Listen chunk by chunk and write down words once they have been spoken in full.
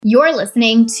You're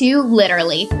listening to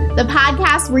Literally, the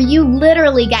podcast where you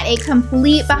literally get a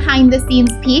complete behind-the-scenes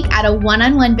peek at a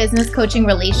one-on-one business coaching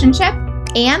relationship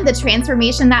and the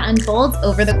transformation that unfolds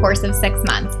over the course of 6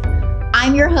 months.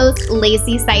 I'm your host,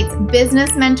 Lacey Seitz,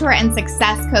 business mentor and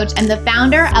success coach, and the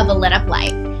founder of A Lit Up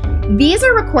Life. These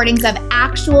are recordings of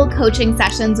actual coaching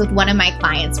sessions with one of my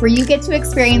clients where you get to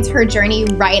experience her journey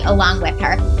right along with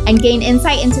her and gain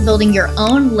insight into building your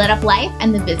own lit up life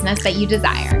and the business that you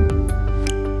desire.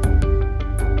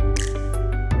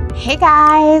 Hey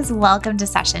guys, welcome to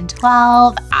session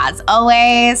 12. As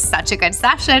always, such a good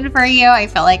session for you. I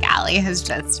feel like Allie has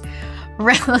just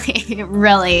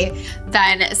really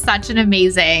been such an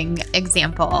amazing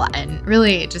example and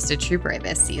really just a trooper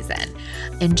this season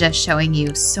in just showing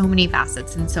you so many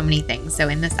facets and so many things. So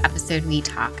in this episode, we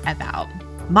talk about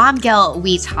mom guilt,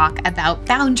 we talk about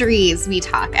boundaries, we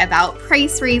talk about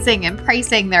price raising and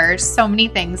pricing. There are so many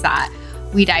things that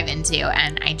we dive into,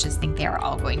 and I just think they are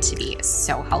all going to be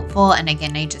so helpful. And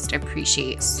again, I just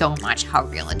appreciate so much how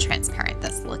real and transparent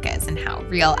this look is and how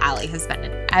real Allie has been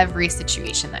in every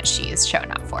situation that she has shown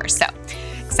up for. So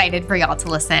excited for y'all to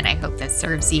listen. I hope this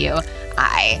serves you.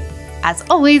 I, as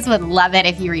always, would love it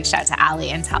if you reached out to Allie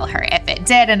and tell her if it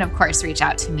did. And of course, reach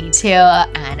out to me too.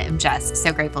 And I'm just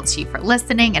so grateful to you for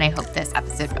listening. And I hope this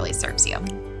episode really serves you.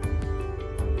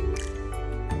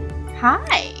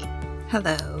 Hi.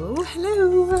 Hello.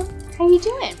 How you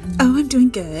doing? Oh, I'm doing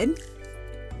good.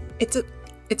 It's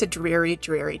a dreary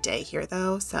day here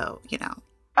though, so, you know.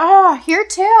 Oh, here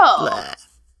too. Blah.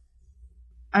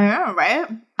 I know, right?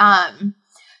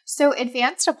 So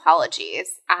advanced apologies.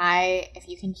 If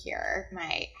you can hear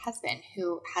my husband,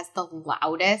 who has the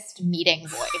loudest meeting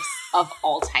voice of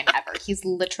all time ever. He's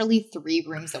literally 3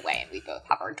 rooms away and we both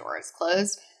have our doors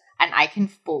closed. And I can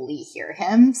fully hear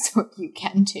him, so if you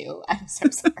can too, I'm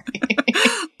so sorry.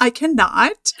 I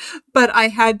cannot, but I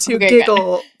had to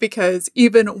giggle because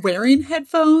even wearing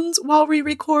headphones while we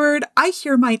record, I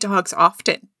hear my dogs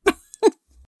often.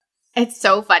 It's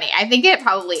so funny. I think it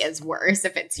probably is worse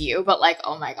if it's you, but like,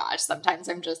 oh my gosh, sometimes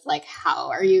I'm just like,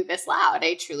 how are you this loud?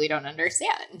 I truly don't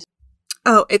understand.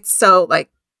 Oh, it's so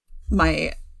like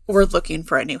we're looking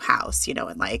for a new house, you know,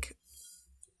 and like,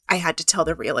 I had to tell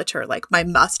the realtor, like, my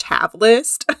must-have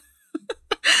list.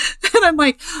 And I'm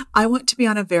like, I want to be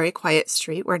on a very quiet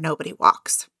street where nobody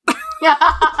walks.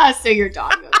 So your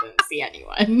dog doesn't see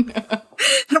anyone.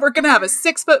 And we're going to have a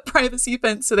 6-foot privacy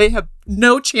fence so they have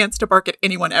no chance to bark at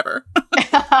anyone ever.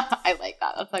 I like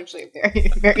that. That's actually a very,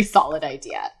 very solid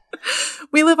idea.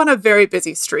 We live on a very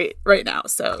busy street right now.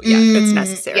 So, yeah, it's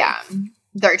necessary. Yeah.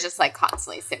 They're just like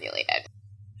constantly stimulated.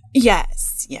 Yes.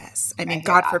 I mean,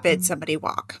 God forbid somebody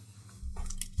walk.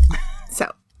 So,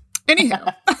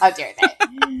 anyhow. How dare they?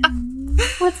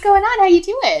 What's going on? How you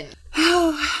doing?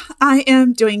 Oh, I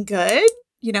am doing good.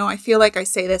 You know, I feel like I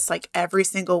say this like every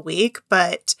single week,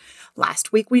 but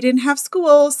last week we didn't have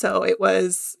school, so it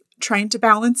was trying to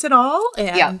balance it all.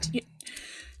 And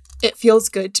it feels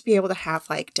good to be able to have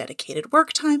like dedicated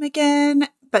work time again.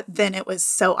 But then it was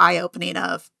so eye-opening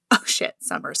of, oh shit,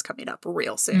 summer's coming up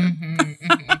real soon.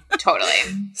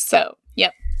 Totally. So,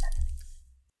 yep.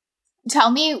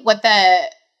 Tell me what the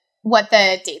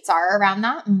dates are around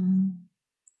that.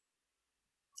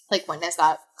 Like, when is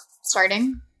that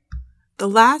starting? The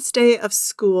last day of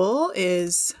school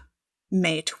is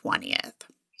May 20th.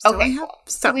 So okay, we have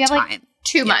some we have time. Like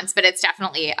 2 months, but it's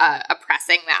definitely a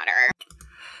pressing matter.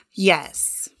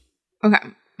 Yes. Okay,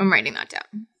 I'm writing that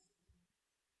down.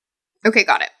 Okay,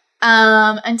 got it.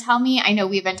 And tell me, I know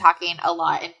we've been talking a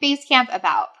lot in Basecamp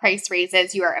about price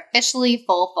raises. You are officially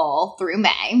full through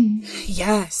May.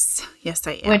 Yes,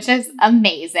 I am. Which is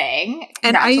amazing.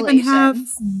 And I even have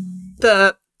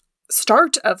the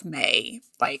start of May,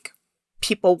 like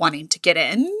people wanting to get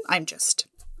in. I'm just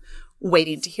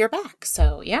waiting to hear back.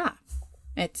 So yeah,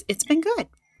 it's been good.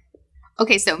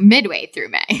 Okay, so midway through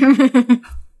May.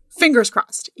 Fingers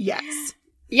crossed. Yes.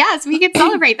 Yes, we can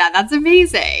celebrate that. That's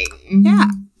amazing.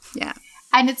 Yeah.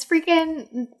 And it's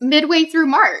freaking midway through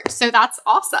March. So that's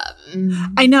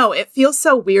awesome. I know. It feels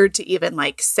so weird to even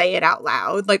like say it out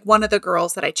loud. Like one of the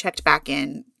girls that I checked back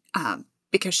in,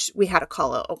 because we had a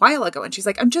call a while ago and she's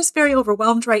like, I'm just very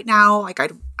overwhelmed right now. Like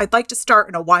I'd like to start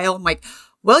in a while. I'm like,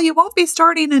 well, you won't be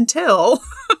starting until.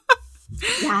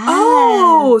 Yeah.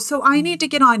 Oh, so I need to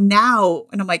get on now.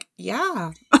 And I'm like,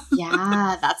 yeah.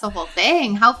 Yeah, that's the whole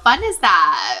thing. How fun is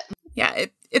that? Yeah,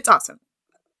 it's awesome.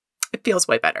 It feels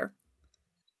way better.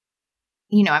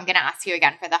 You know, I'm going to ask you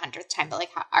again for the 100th time, but like,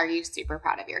 are you super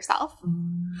proud of yourself?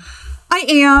 I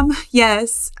am.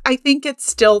 Yes. I think it's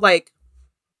still like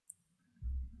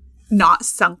not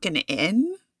sunken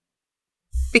in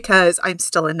because I'm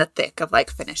still in the thick of like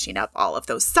finishing up all of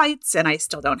those sites, and I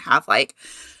still don't have like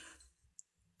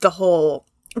the whole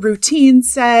routine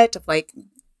set of like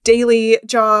daily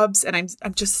jobs, and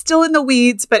I'm just still in the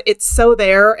weeds, but it's so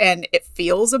there and it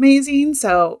feels amazing.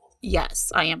 So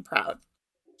yes, I am proud.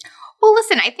 Well,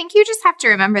 listen, I think you just have to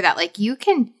remember that like you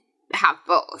can have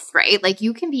both, right? Like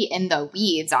you can be in the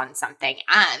weeds on something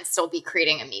and still be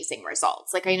creating amazing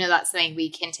results. Like I know that's something we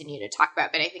continue to talk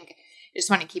about, but I think I just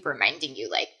want to keep reminding you,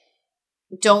 like,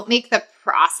 don't make the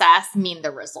process mean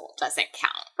the result doesn't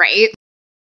count, right?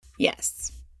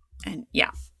 Yes. And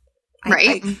yeah.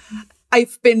 Right?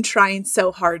 I've been trying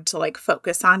so hard to like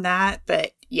focus on that,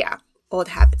 but yeah, old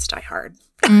habits die hard.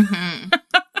 Mm-hmm.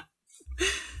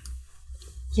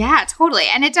 Yeah, totally.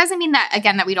 And it doesn't mean that,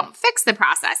 again, that we don't fix the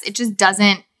process. It just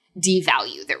doesn't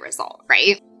devalue the result,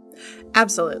 right?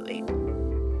 Absolutely.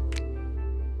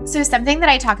 So something that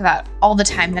I talk about all the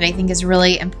time that I think is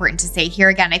really important to say here,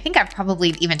 again, I think I've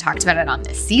probably even talked about it on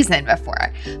this season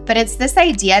before, but it's this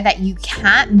idea that you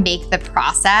can't make the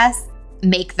process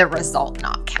make the result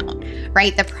not count,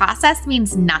 right? The process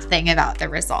means nothing about the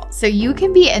result. So you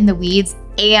can be in the weeds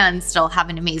and still have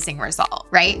an amazing result,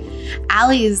 right?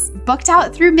 Allie's booked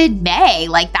out through mid-May.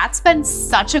 Like that's been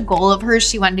such a goal of hers.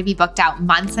 She wanted to be booked out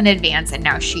months in advance, and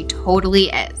now she totally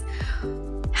is.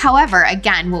 However,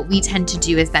 again, what we tend to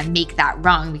do is then make that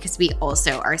wrong because we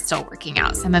also are still working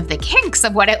out some of the kinks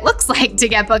of what it looks like to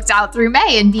get booked out through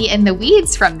May and be in the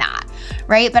weeds from that,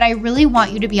 right? But I really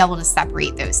want you to be able to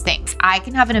separate those things. I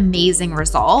can have an amazing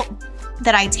result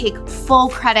that I take full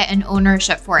credit and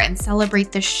ownership for and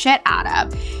celebrate the shit out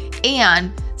of,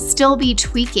 and still be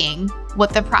tweaking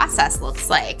what the process looks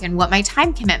like and what my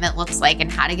time commitment looks like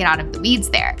and how to get out of the weeds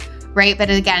there. Right? But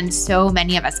again, so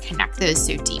many of us connect those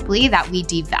so deeply that we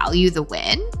devalue the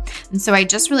win. And so I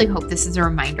just really hope this is a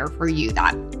reminder for you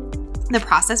that the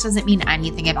process doesn't mean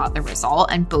anything about the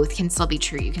result, and both can still be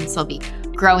true. You can still be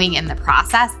growing in the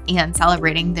process and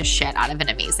celebrating the shit out of an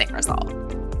amazing result.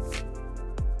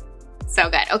 So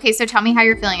good. Okay, so tell me how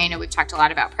you're feeling. I know we've talked a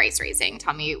lot about price raising.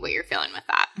 Tell me what you're feeling with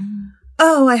that.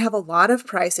 Oh, I have a lot of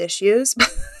price issues.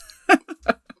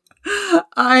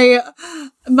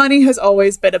 Money has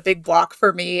always been a big block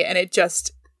for me, and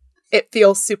it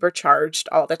feels supercharged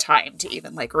all the time to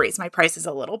even like raise my prices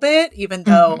a little bit, even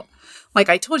though, like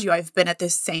I told you, I've been at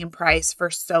this same price for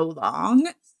so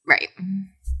long. Right.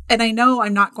 And I know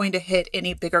I'm not going to hit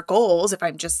any bigger goals if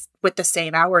I'm just with the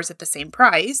same hours at the same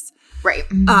price. Right.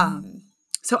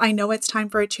 So I know it's time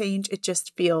for a change. It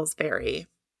just feels very,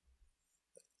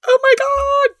 oh my God.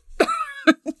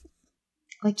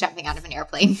 Like jumping out of an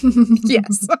airplane.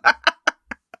 Yes.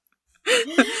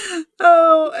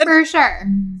 Oh, and for sure.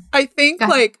 I think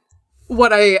like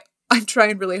what I'm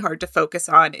trying really hard to focus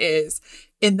on is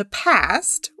in the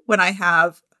past when I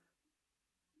have,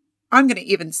 I'm going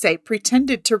to even say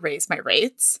pretended to raise my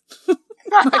rates.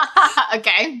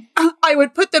 Okay. I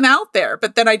would put them out there,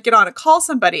 but then I'd get on a call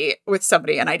with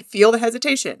somebody and I'd feel the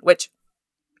hesitation, which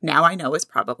now I know is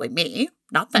probably me,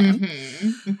 not them.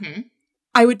 Mm-hmm. Mm-hmm.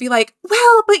 I would be like,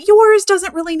 well, but yours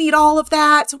doesn't really need all of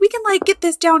that. So we can like get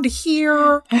this down to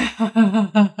here.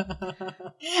 And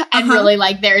really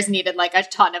like theirs needed like a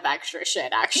ton of extra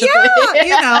shit, actually.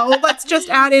 Yeah, let's just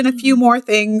add in a few more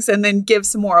things and then give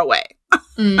some more away.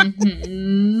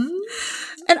 Mm-hmm.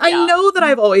 And I know that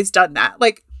I've always done that.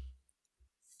 Like,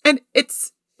 and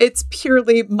it's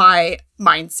purely my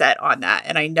mindset on that.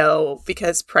 And I know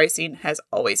because pricing has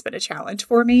always been a challenge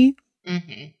for me.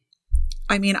 Mm-hmm.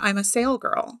 I mean, I'm a sale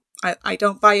girl. I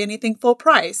don't buy anything full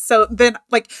price. So then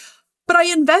like, but I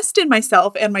invest in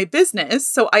myself and my business.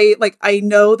 So I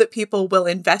know that people will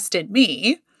invest in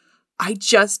me. I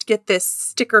just get this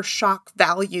sticker shock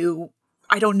value,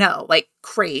 I don't know, like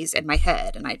craze in my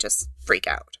head. And I just freak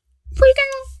out.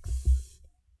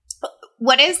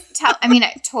 What is, I mean,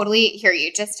 I totally hear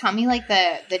you. Just tell me like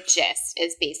the gist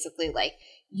is basically like,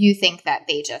 you think that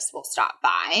they just will stop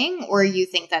buying, or you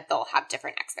think that they'll have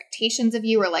different expectations of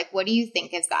you, or like, what do you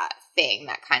think is that thing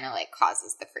that kind of like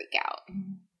causes the freak out?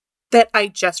 That I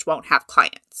just won't have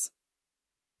clients.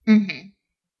 Mm-hmm.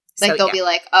 Like they'll be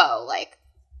like, oh, like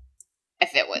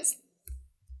if it was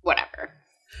whatever,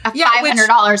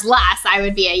 $500 less, I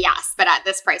would be a yes. But at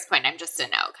this price point, I'm just a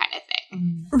no kind of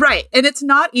thing. Right. And it's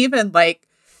not even like,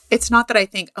 it's not that I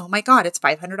think, oh my God, it's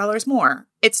 $500 more.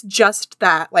 It's just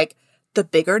that like, the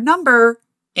bigger number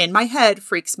in my head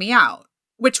freaks me out,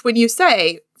 which when you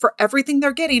say for everything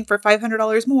they're getting for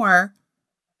 $500 more,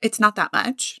 it's not that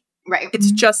much. Right.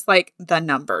 It's just like the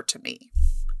number to me.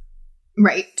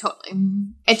 Right. Totally.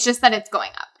 It's just that it's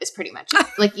going up is pretty much it.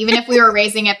 Like even if we were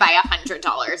raising it by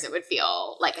 $100, it would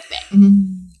feel like a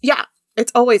thing. Yeah.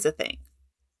 It's always a thing.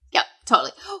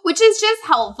 Totally. Which is just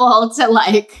helpful to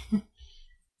like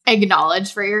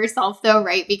acknowledge for yourself though,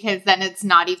 right? Because then it's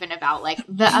not even about like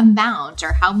the amount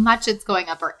or how much it's going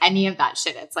up or any of that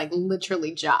shit. It's like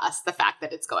literally just the fact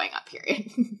that it's going up,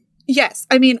 period. Yes.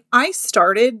 I mean, I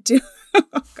started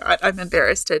oh God, I'm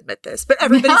embarrassed to admit this, but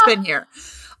everybody's been here.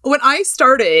 When I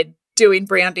started doing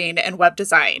branding and web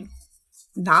design,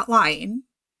 not lying,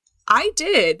 I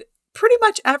did pretty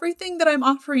much everything that I'm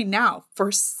offering now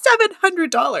for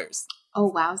 $700.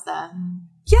 Oh, wowza.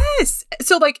 Yes.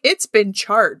 So like it's been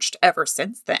charged ever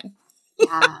since then.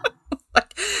 Yeah.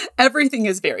 Like everything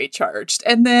is very charged.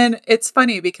 And then it's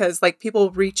funny because like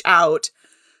people reach out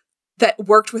that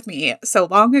worked with me so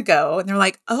long ago and they're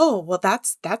like, oh, well,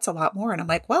 that's a lot more. And I'm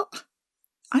like, well,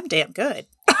 I'm damn good.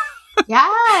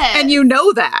 Yeah. And you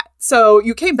know that. So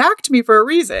you came back to me for a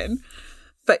reason.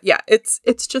 But yeah,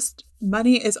 it's just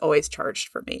money is always charged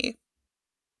for me.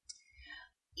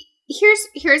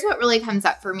 Here's what really comes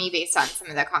up for me based on some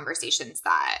of the conversations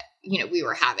that, you know, we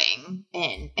were having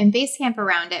in Basecamp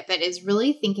around it, but is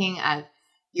really thinking of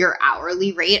your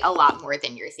hourly rate a lot more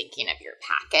than you're thinking of your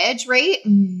package rate.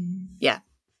 Yeah.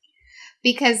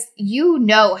 Because you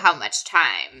know how much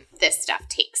time this stuff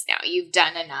takes now. You've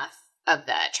done enough of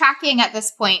the tracking at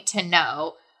this point to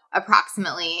know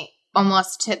approximately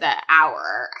almost to the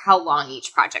hour how long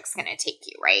each project's going to take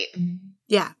you, right?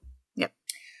 Yeah. Yep.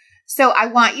 So I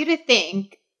want you to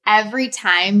think every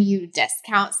time you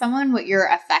discount someone, what you're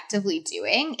effectively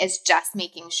doing is just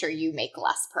making sure you make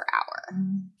less per hour.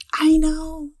 I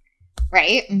know.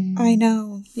 Right? I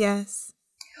know. Yes.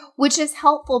 Which is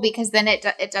helpful because then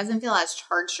it doesn't feel as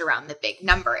charged around the big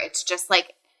number. It's just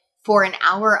like, for an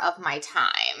hour of my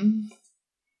time,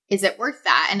 is it worth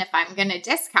that? And if I'm going to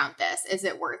discount this, is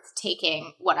it worth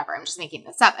taking whatever, I'm just making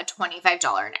this up, a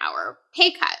 $25 an hour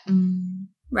pay cut?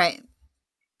 Right.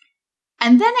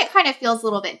 And then it kind of feels a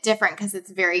little bit different because it's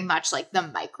very much like the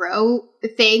micro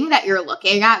thing that you're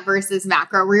looking at versus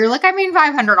macro where you're like, I mean,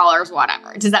 $500,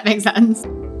 whatever. Does that make sense?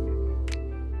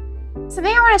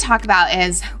 Something I want to talk about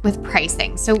is with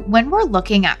pricing. So when we're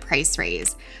looking at price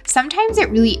raise, sometimes it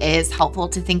really is helpful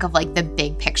to think of like the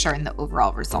big picture and the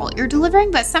overall result you're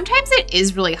delivering, but sometimes it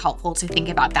is really helpful to think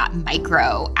about that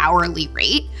micro hourly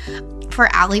rate. For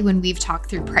Allie, when we've talked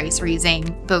through price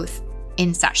raising, both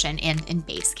in session and in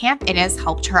Basecamp, it has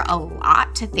helped her a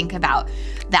lot to think about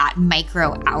that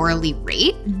micro hourly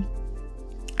rate.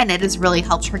 And it has really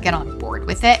helped her get on board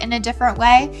with it in a different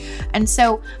way. And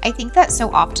so I think that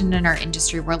so often in our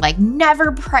industry, we're like,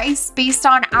 never price based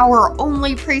on hour,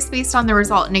 only price based on the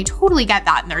result. And I totally get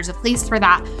that. And there's a place for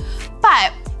that.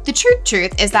 But the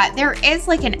truth is that there is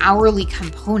like an hourly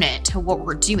component to what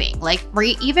we're doing. Like,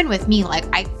 right, even with me, like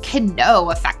I can know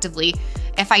effectively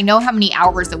if I know how many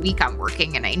hours a week I'm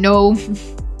working and I know,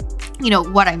 you know,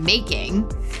 what I'm making,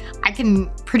 I can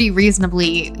pretty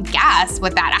reasonably guess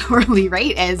what that hourly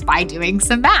rate is by doing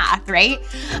some math, right?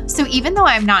 So even though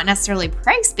I'm not necessarily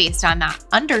price based on that,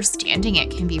 understanding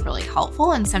it can be really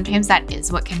helpful. And sometimes that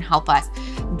is what can help us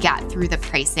get through the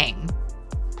pricing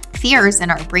fears in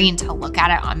our brain to look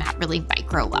at it on that really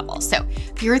micro level. So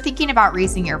if you're thinking about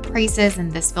raising your prices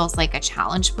and this feels like a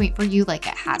challenge point for you, like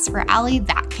it has for Allie,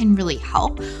 that can really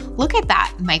help. Look at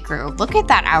that micro, look at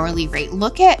that hourly rate,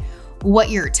 look at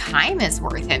what your time is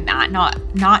worth in that,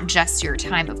 not just your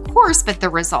time, of course, but the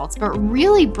results, but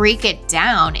really break it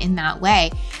down in that way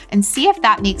and see if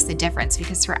that makes a difference.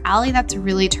 Because for Allie, that's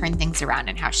really turned things around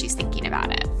in how she's thinking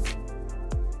about it.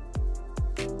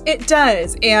 It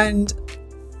does. And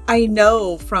I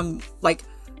know from like,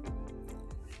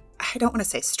 I don't want to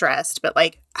say stressed, but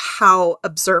like how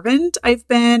observant I've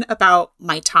been about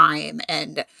my time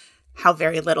and how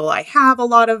very little I have a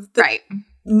lot of the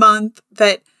month,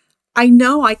 that I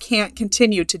know I can't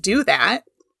continue to do that.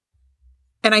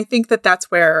 And I think that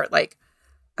that's where like,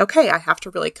 okay, I have to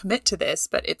really commit to this,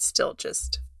 but it's still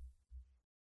just,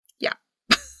 yeah.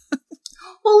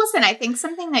 Well, listen, I think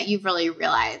something that you've really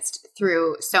realized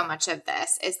through so much of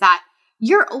this is that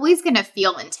you're always going to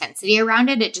feel intensity around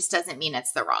it. It just doesn't mean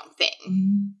it's the wrong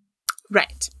thing.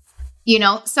 Right. You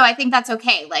know, so I think that's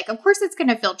okay. Like, of course it's going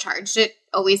to feel charged. It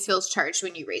always feels charged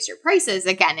when you raise your prices.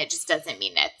 Again, it just doesn't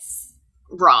mean it's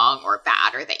wrong or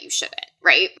bad or that you shouldn't,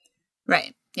 right?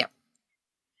 Right. Yep.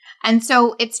 And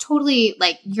so it's totally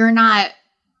like you're not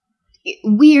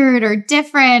weird or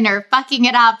different or fucking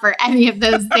it up or any of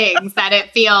those things that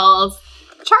it feels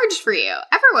charged for you.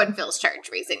 Everyone feels charged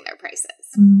raising their prices.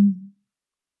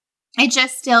 It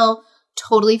just still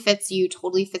totally fits you,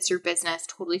 totally fits your business,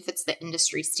 totally fits the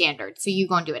industry standard. So you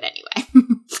go and do it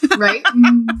anyway. Right?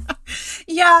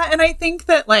 Yeah. And I think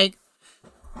that like,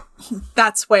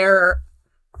 that's where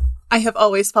I have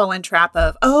always fallen trap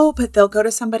of, oh, but they'll go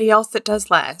to somebody else that does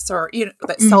less or,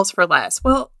 that sells for less.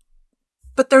 Well,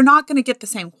 but they're not going to get the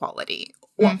same quality.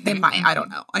 Well, they might. I don't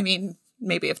know. I mean,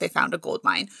 maybe if they found a gold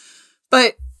mine.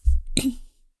 But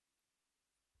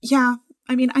yeah,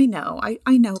 I mean, I know.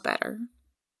 I know better.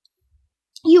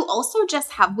 You also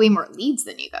just have way more leads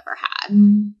than you've ever had.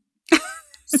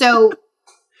 So,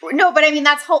 no, but I mean,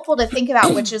 that's helpful to think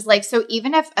about, which is like, so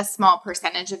even if a small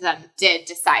percentage of them did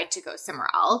decide to go somewhere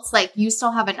else, like you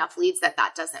still have enough leads that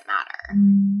doesn't matter.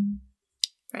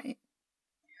 Right.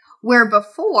 Where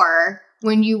before,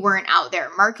 when you weren't out there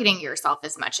marketing yourself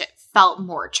as much, it felt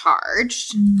more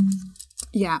charged.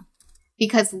 Yeah.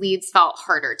 Because leads felt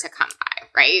harder to come by,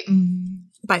 right?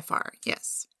 By far,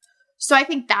 yes. So I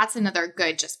think that's another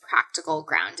good, just practical,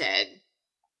 grounded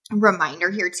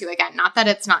reminder here too. Again, not that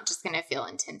it's not just going to feel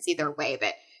intense either way,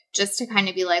 but just to kind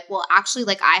of be like, well, actually,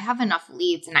 like I have enough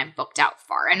leads and I'm booked out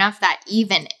far enough that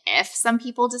even if some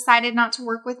people decided not to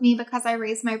work with me because I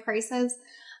raised my prices,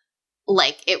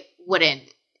 like it wouldn't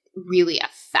really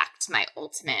affect my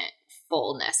ultimate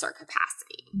fullness or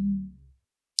capacity.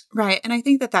 Right. And I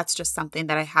think that that's just something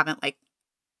that I haven't like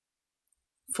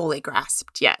fully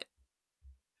grasped yet.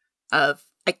 I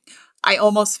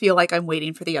almost feel like I'm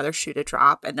waiting for the other shoe to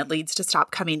drop and the leads to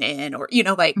stop coming in, or,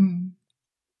 like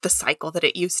the cycle that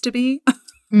it used to be.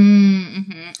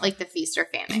 Like the feast or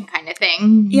famine kind of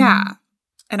thing. Yeah.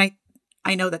 And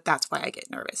I know that that's why I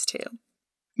get nervous too.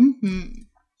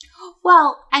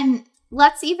 Well, and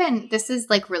this is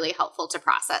like really helpful to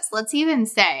process. Let's even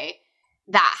say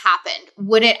that happened.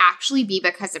 Would it actually be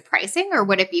because of pricing or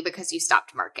would it be because you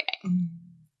stopped marketing?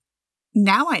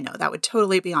 Now I know that would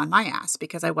totally be on my ass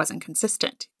because I wasn't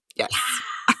consistent. Yes.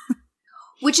 Yeah.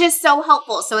 Which is so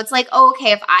helpful. So it's like, oh,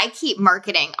 okay, if I keep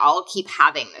marketing, I'll keep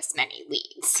having this many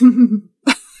leads.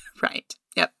 Right.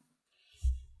 Yep.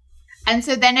 And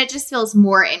so then it just feels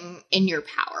more in your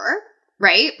power,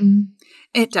 right?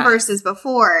 It does. Versus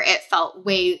before, it felt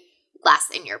way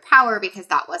less in your power because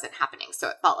that wasn't happening. So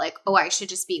it felt like, oh, I should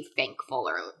just be thankful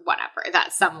or whatever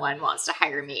that someone wants to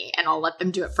hire me and I'll let them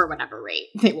do it for whatever rate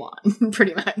they want,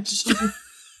 pretty much.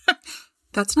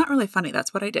 That's not really funny.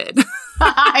 That's what I did.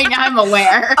 I'm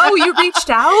aware. Oh, you reached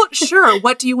out? Sure.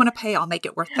 What do you want to pay? I'll make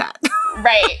it worth that.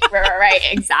 Right.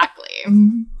 Exactly.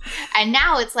 And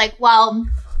now it's like, well,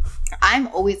 I'm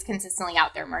always consistently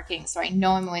out there marketing, so I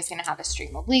know I'm always going to have a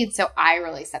stream of leads. So I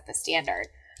really set the standard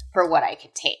for what I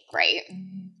could take, right?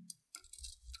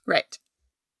 Right.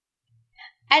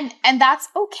 And that's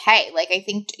okay. Like I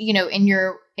think, in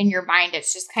your mind,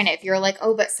 it's just kind of, if you're like,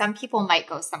 oh, but some people might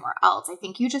go somewhere else. I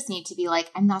think you just need to be like,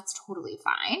 and that's totally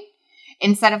fine.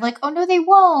 Instead of like, oh no, they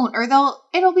won't, or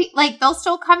it'll be like, they'll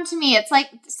still come to me. It's like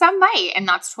some might, and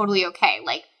that's totally okay.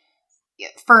 Like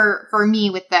for me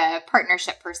with the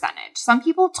partnership percentage, some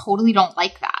people totally don't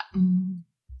like that.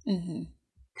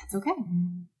 That's okay.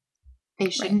 They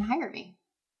shouldn't hire me.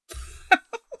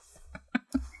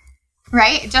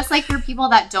 Right? Just like for people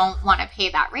that don't want to pay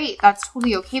that rate, that's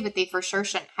totally okay, but they for sure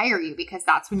shouldn't hire you because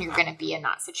that's when you're going to be in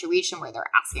that situation where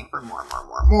they're asking for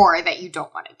more that you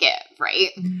don't want to give,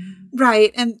 right?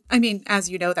 Right. And I mean, as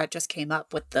you know, that just came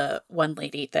up with the one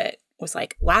lady that was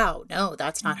like, wow, no,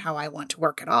 that's not how I want to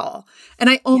work at all. And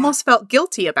I almost felt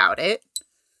guilty about it.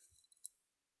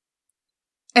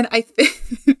 And I think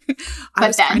I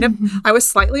was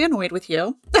slightly annoyed with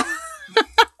you.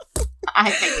 I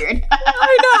figured.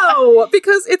 I know,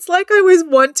 because it's like I was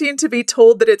wanting to be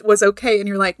told that it was okay. And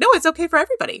you're like, no, it's okay for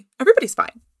everybody. Everybody's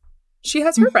fine. She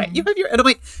has her right. You have your, and I'm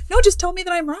like, no, just tell me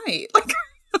that I'm right. Like,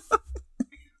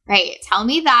 right. Tell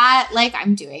me that, like,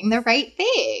 I'm doing the right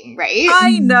thing, right?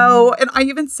 I know. And I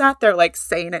even sat there, like,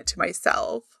 saying it to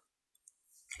myself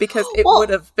because it would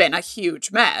have been a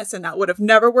huge mess and that would have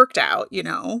never worked out,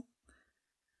 Yeah. I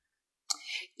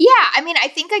mean, I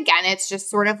think, again, it's just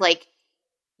sort of like,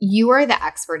 you are the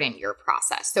expert in your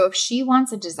process. So if she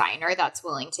wants a designer that's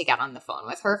willing to get on the phone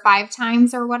with her 5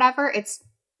 times or whatever, it's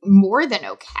more than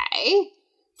okay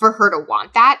for her to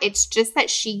want that. It's just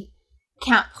that she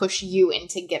can't push you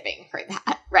into giving her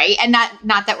that, right? And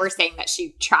not that we're saying that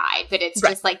she tried, but it's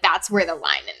just like that's where the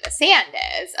line in the sand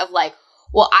is of like,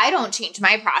 well, I don't change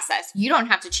my process. You don't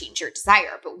have to change your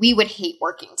desire, but we would hate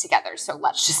working together. So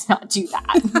let's just not do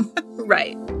that.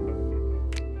 Right.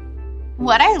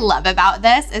 What I love about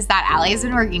this is that Allie has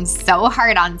been working so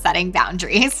hard on setting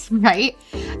boundaries, right?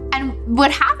 And what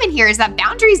happened here is that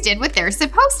boundaries did what they're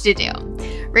supposed to do,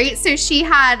 right? So she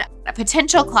had a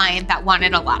potential client that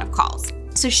wanted a lot of calls.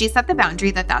 So she set the boundary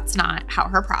that that's not how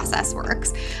her process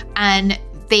works. And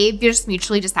they just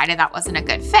mutually decided that wasn't a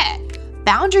good fit.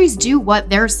 boundaries do what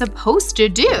they're supposed to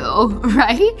do,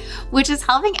 right? Which is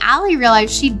helping Allie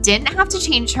realize she didn't have to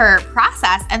change her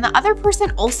process, and the other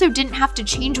person also didn't have to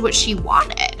change what she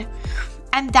wanted.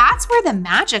 And that's where the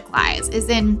magic lies, is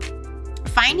in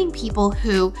finding people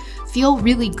who feel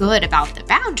really good about the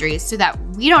boundaries so that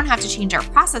we don't have to change our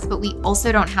process, but we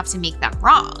also don't have to make them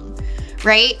wrong,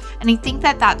 right? And I think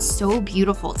that that's so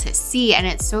beautiful to see. And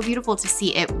it's so beautiful to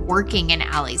see it working in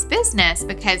Allie's business,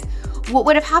 because what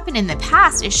would have happened in the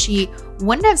past is she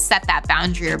wouldn't have set that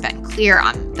boundary or been clear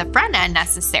on the front end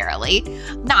necessarily,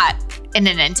 not in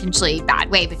an intentionally bad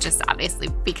way, but just obviously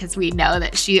because we know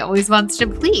that she always wants to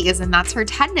please and that's her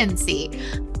tendency.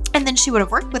 And then she would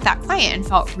have worked with that client and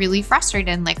felt really frustrated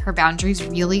and like her boundaries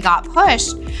really got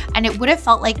pushed. And it would have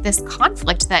felt like this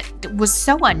conflict that was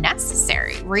so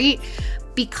unnecessary, right?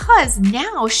 Because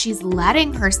now she's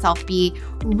letting herself be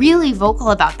really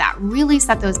vocal about that, really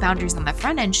set those boundaries on the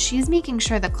front end. She's making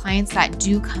sure the clients that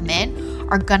do come in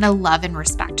are gonna love and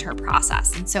respect her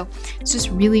process. And so it's just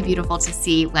really beautiful to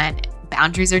see when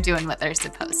boundaries are doing what they're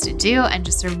supposed to do, and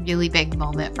just a really big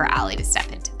moment for Allie to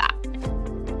step into that.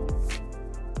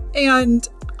 And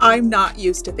I'm not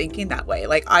used to thinking that way.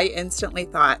 Like, I instantly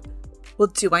thought, well,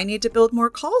 do I need to build more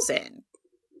calls in?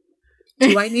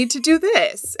 Do I need to do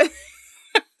this?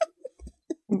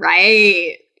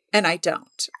 Right. And I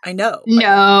don't. I know.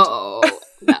 No.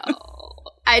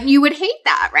 And you would hate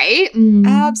that, right?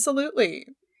 Absolutely.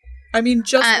 I mean,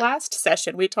 just last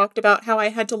session, we talked about how I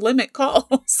had to limit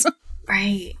calls.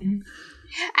 Right. And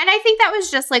I think that was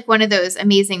just like one of those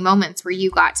amazing moments where you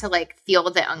got to like feel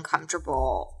the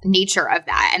uncomfortable nature of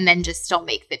that and then just still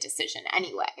make the decision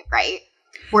anyway, right?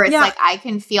 Where it's like, I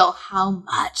can feel how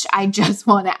much I just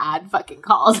want to add fucking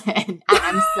calls in, and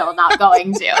I'm still not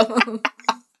going to.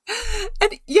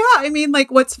 And yeah, I mean,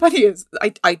 like, what's funny is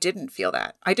I didn't feel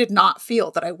that. I did not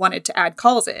feel that I wanted to add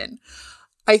calls in.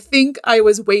 I think I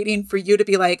was waiting for you to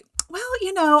be like, well,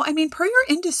 you know, I mean, per your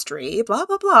industry, blah,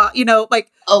 blah, blah, you know, like.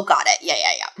 Oh, got it. Yeah.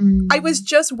 I was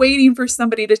just waiting for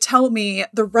somebody to tell me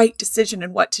the right decision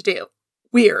and what to do.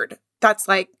 Weird. That's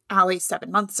like Allie 7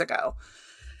 months ago.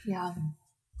 Yeah.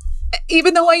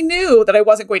 Even though I knew that I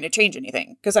wasn't going to change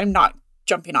anything, because I'm not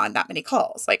jumping on that many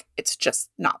calls. Like, it's just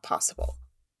not possible.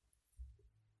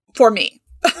 For me.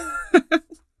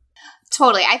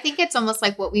 Totally. I think it's almost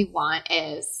like what we want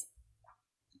is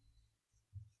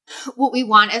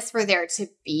for there to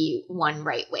be one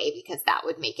right way, because that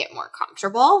would make it more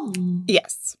comfortable.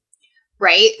 Yes.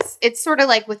 Right? It's sort of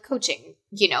like with coaching,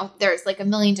 you know, there's like a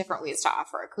million different ways to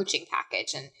offer a coaching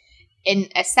package. And in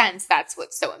a sense, that's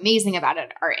what's so amazing about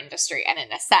our industry. And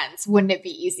in a sense, wouldn't it be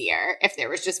easier if there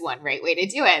was just one right way to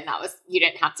do it? And that was, you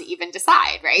didn't have to even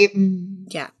decide, right?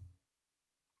 Yeah.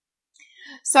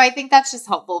 So I think that's just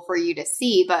helpful for you to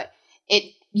see, but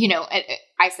it, you know,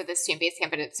 I said this to you in Basecamp,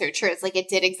 but it's so true. It's like it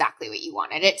did exactly what you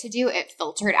wanted it to do. It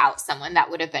filtered out someone that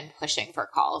would have been pushing for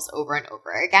calls over and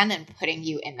over again and putting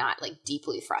you in that like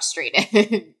deeply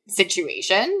frustrated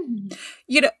situation.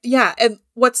 You know, yeah. And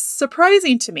what's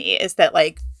surprising to me is that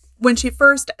like when she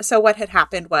first, so what had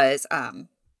happened was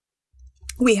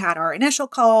we had our initial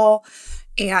call,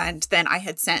 and then I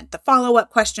had sent the follow-up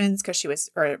questions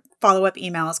or follow-up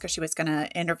emails because she was going to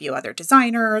interview other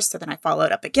designers. So then I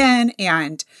followed up again,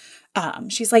 and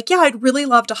she's like, yeah, I'd really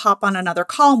love to hop on another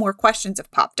call. More questions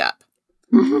have popped up.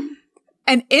 Mm-hmm.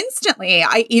 And instantly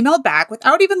I emailed back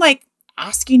without even like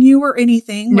asking you or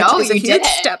anything, which was a huge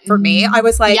step for me. I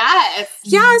was like, yes.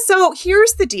 Yeah, so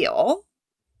here's the deal.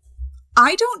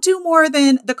 I don't do more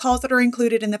than the calls that are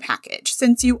included in the package.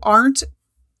 Since you aren't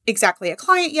exactly a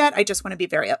client yet, I just want to be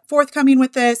very forthcoming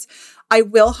with this. I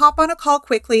will hop on a call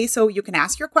quickly so you can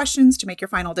ask your questions to make your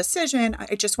final decision.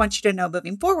 I just want you to know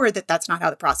moving forward that that's not how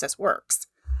the process works.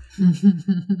 So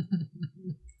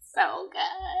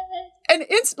good. And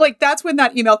it's like, that's when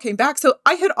that email came back. So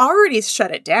I had already shut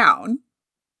it down.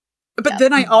 But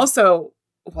then I also,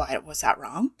 was that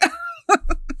wrong?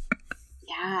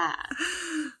 Yeah.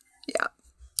 Yeah.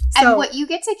 And So, what you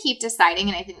get to keep deciding,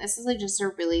 and I think this is like just a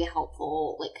really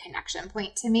helpful like connection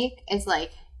point to make, is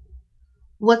like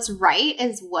what's right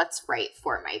is what's right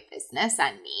for my business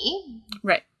and me.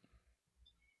 right.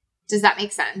 Does that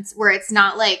make sense? Where it's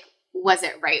not like, was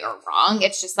it right or wrong?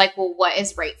 It's just like, well, what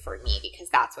is right for me? Because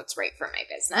that's what's right for my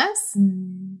business.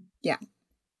 Yeah.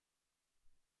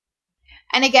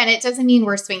 And again, it doesn't mean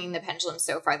we're swinging the pendulum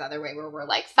so far the other way where we're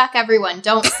like, fuck everyone,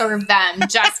 don't serve them,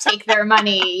 just take their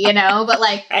money, you know? But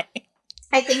like,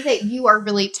 I think that you are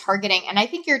really targeting, and I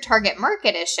think your target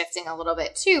market is shifting a little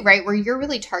bit too, right? Where you're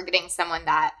really targeting someone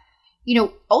that, you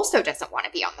know, also doesn't want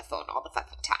to be on the phone all the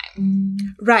fucking time.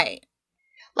 Right.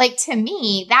 Like, to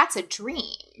me, that's a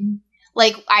dream.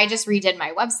 Like, I just redid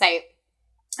my website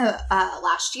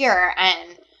last year,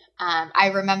 and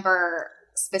I remember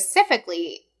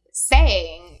specifically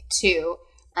saying to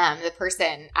the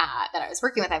person that I was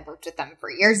working with, I've worked with them for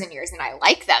years and years, and I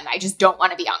like them. I just don't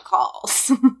want to be on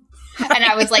calls. And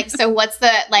I was like, so what's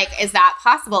the, like, is that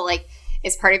possible? Like,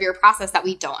 is part of your process that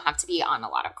we don't have to be on a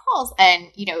lot of calls?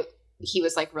 And, you know, he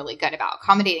was like really good about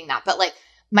accommodating that. But like,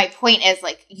 my point is,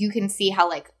 like, you can see how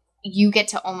like you get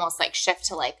to almost like shift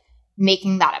to like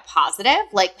making that a positive.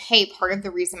 Like, hey, part of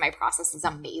the reason my process is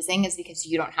amazing is because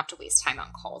you don't have to waste time on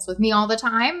calls with me all the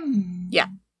time. Yeah.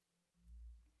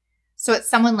 So it's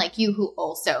someone like you who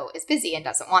also is busy and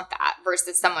doesn't want that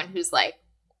versus someone who's like,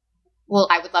 well,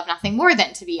 I would love nothing more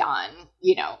than to be on,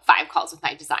 you know, 5 calls with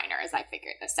my designer as I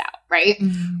figure this out, right?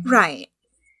 Right.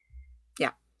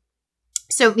 Yeah.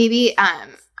 So maybe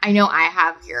I know I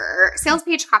have your sales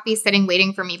page copy sitting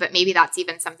waiting for me, but maybe that's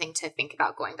even something to think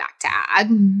about going back to add.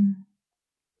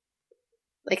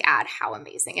 Like, add how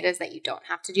amazing it is that you don't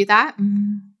have to do that.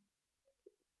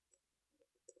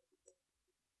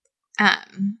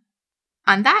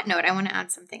 On that note, I want to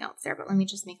add something else there, but let me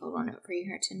just make a little note for you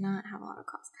here to not have a lot of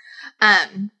calls.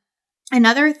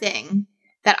 Another thing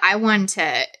that I want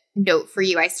to note for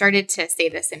you, I started to say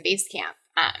this in Basecamp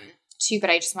too, but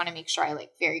I just want to make sure I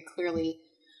like very clearly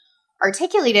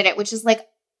articulated it, which is like,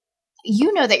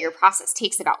 you know that your process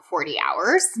takes about 40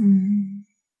 hours.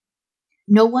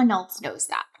 No one else knows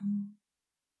that.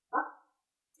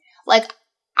 Like,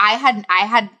 I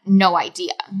had no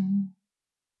idea.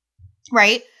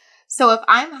 Right? So if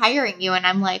I'm hiring you and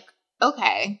I'm like,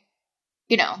 okay,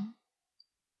 you know,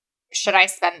 should I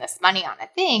spend this money on a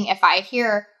thing? If I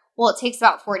hear, well, it takes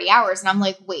about 40 hours and I'm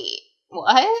like, wait,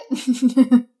 what?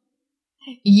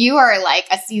 You are like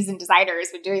a seasoned designer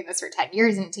who's been doing this for 10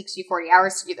 years and it takes you 40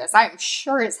 hours to do this. I'm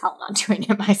sure as hell not doing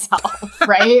it myself,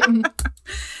 right?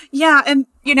 Yeah. And,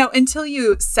 you know, until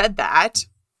you said that,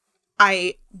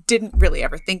 I didn't really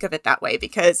ever think of it that way,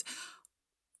 because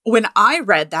when I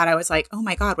read that, I was like, oh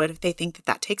my God, what if they think that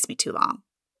that takes me too long?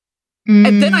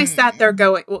 And then I sat there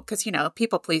going, well, because, you know,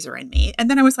 people pleaser in me. And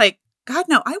then I was like, God,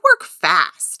 no, I work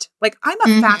fast. Like, I'm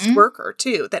a fast worker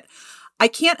too, that I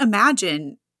can't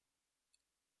imagine.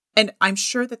 And I'm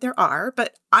sure that there are,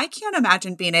 but I can't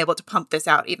imagine being able to pump this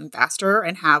out even faster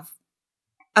and have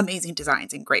amazing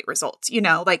designs and great results. You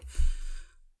know, like,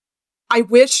 I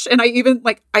wish, and I even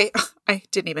like, I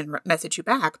didn't even message you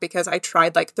back because I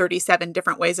tried like 37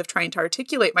 different ways of trying to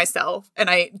articulate myself and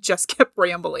I just kept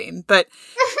rambling. But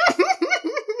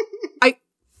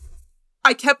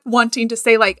I kept wanting to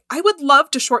say, like, I would love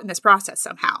to shorten this process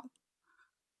somehow.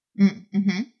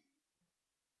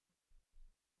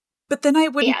 But then I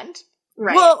wouldn't.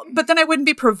 Right. Well, but then I wouldn't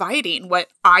be providing what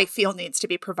I feel needs to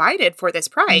be provided for this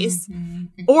price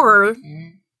or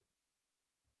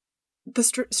the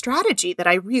strategy that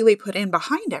I really put in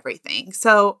behind everything.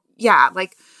 So yeah,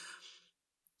 like,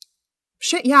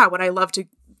 shit, yeah, would I love to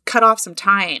cut off some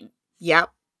time?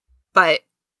 Yep. But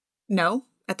no,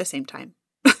 at the same time.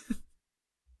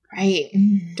 Right.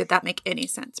 Did that make any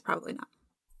sense? Probably not.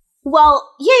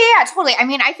 Well, yeah, totally. I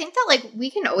mean, I think that like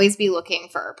we can always be looking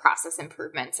for process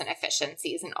improvements and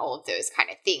efficiencies and all of those kind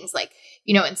of things. Like,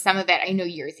 you know, in some of it, I know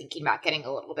you're thinking about getting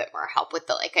a little bit more help with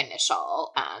the like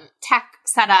initial tech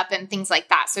setup and things like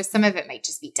that. So some of it might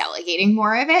just be delegating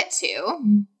more of it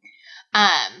too.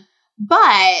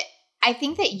 But I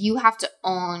think that you have to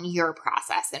own your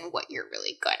process and what you're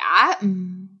really good at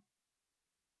and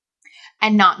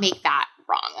not make that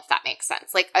wrong, if that makes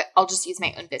sense. Like, I'll just use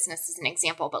my own business as an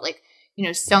example, but like, you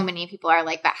know, so many people are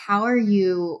like, but how are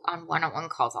you on one-on-one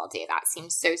calls all day? That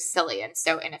seems so silly and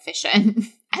so inefficient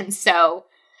and so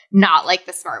not like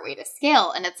the smart way to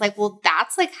scale. And it's like, well,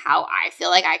 that's like how I feel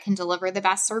like I can deliver the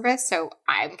best service. So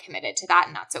I'm committed to that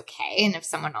and that's okay. And if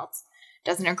someone else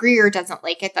doesn't agree or doesn't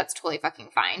like it, that's totally fucking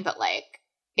fine. But like,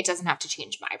 it doesn't have to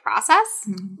change my process.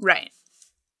 Right.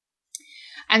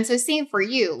 And so same for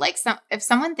you, like if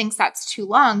someone thinks that's too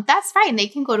long, that's fine. They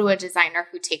can go to a designer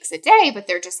who takes a day, but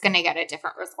they're just going to get a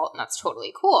different result. And that's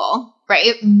totally cool.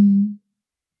 Right.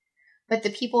 But the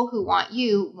people who want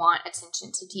you want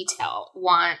attention to detail,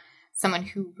 want someone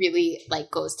who really like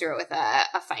goes through it with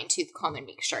a fine tooth comb and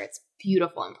makes sure it's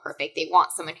beautiful and perfect. They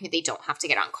want someone who they don't have to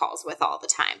get on calls with all the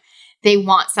time. They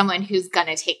want someone who's going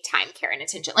to take time, care, and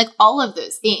attention. Like all of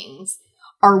those things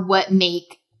are what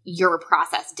make your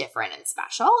process different and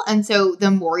special. And so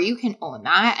the more you can own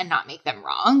that and not make them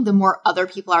wrong, the more other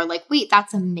people are like, wait,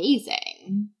 that's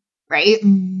amazing. Right?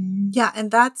 Yeah. And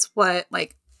that's what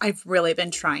like I've really been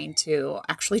trying to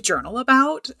actually journal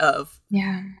about of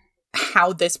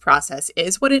how this process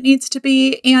is what it needs to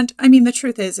be. And I mean, the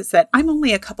truth is that I'm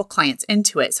only a couple clients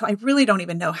into it. So I really don't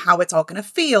even know how it's all going to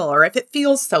feel, or if it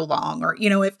feels so long, or,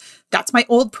 if that's my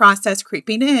old process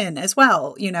creeping in as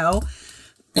well,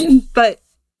 but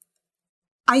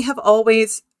I have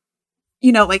always,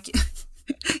 like,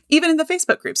 even in the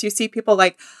Facebook groups, you see people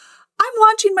like, I'm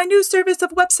launching my new service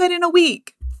of website in a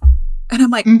week. And I'm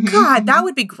like, God, that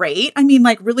would be great. I mean,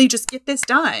 like, really just get this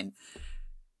done.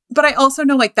 But I also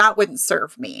know like that wouldn't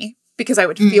serve me, because I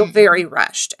would feel very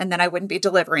rushed, and then I wouldn't be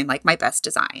delivering like my best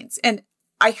designs. And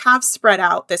I have spread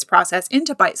out this process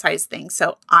into bite-sized things.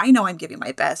 So I know I'm giving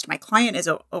my best. My client is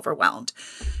overwhelmed.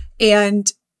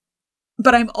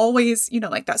 But I'm always,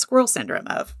 like that squirrel syndrome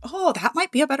of, oh, that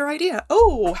might be a better idea.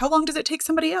 Oh, how long does it take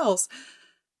somebody else?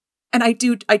 And I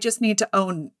just need to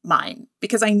own mine,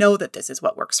 because I know that this is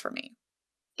what works for me.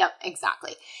 Yep,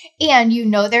 exactly. And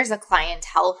there's a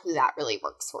clientele who that really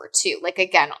works for too. Like,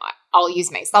 again, I'll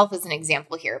use myself as an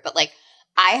example here, but like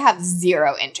I have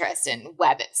zero interest in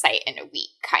website in a week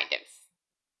kind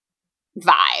of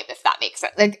vibe, if that makes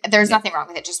sense. Like, there's nothing wrong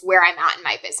with it, just where I'm at in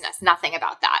my business. Nothing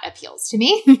about that appeals to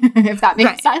me, if that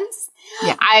makes sense.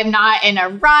 Yeah. I'm not in a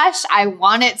rush. I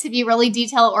want it to be really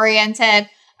detail oriented.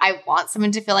 I want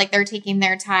someone to feel like they're taking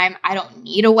their time. I don't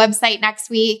need a website next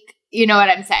week. You know what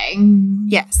I'm saying?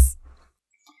 Yes.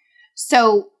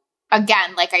 So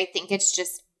again, like, I think it's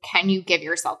just, can you give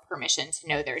yourself permission to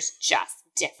know there's just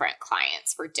different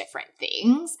clients for different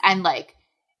things? And like,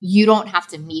 you don't have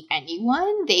to meet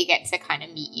anyone. They get to kind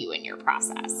of meet you in your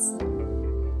process.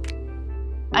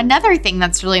 Another thing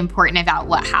that's really important about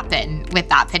what happened with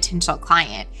that potential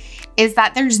client is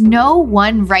that there's no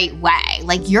one right way.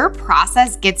 Like, your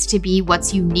process gets to be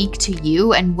what's unique to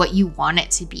you and what you want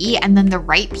it to be. And then the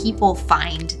right people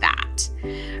find that,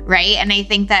 right? And I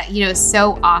think that,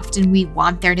 so often we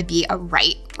want there to be a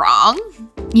right, wrong.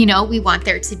 We want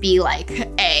there to be like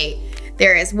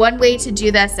there is one way to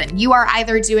do this, and you are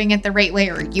either doing it the right way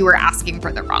or you are asking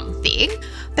for the wrong thing.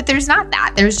 But there's not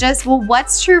that. There's just, well,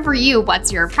 what's true for you?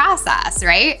 What's your process,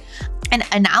 right? An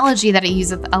analogy that I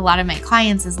use with a lot of my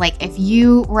clients is like, if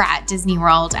you were at Disney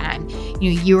World and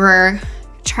you were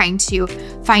trying to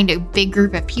find a big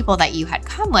group of people that you had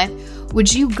come with,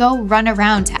 would you go run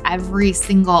around to every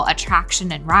single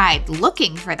attraction and ride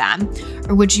looking for them?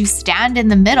 Or would you stand in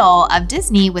the middle of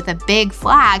Disney with a big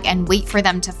flag and wait for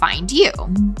them to find you?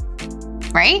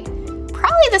 Right?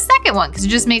 Probably the second one, because it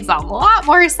just makes a lot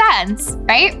more sense,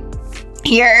 right?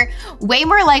 You're way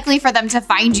more likely for them to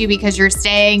find you because you're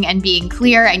staying and being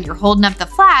clear and you're holding up the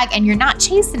flag and you're not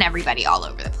chasing everybody all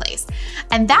over the place.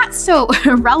 And that's so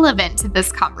relevant to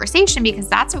this conversation, because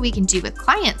that's what we can do with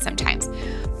clients sometimes.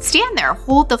 Stand there,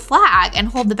 hold the flag and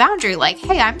hold the boundary like,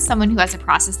 hey, I'm someone who has a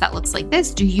process that looks like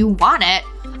this. Do you want it?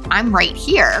 I'm right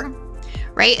here.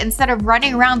 Right? Instead of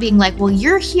running around being like, well,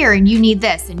 you're here and you need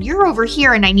this, and you're over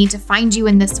here and I need to find you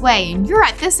in this way, and you're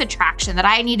at this attraction that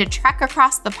I need to trek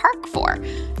across the park for.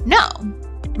 No,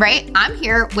 right? I'm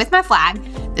here with my flag.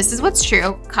 This is what's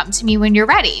true. Come to me when you're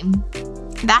ready.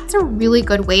 That's a really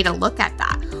good way to look at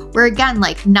that. Where again,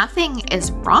 like, nothing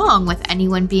is wrong with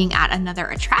anyone being at another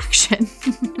attraction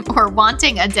or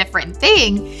wanting a different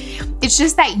thing. It's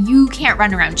just that you can't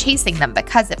run around chasing them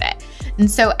because of it. And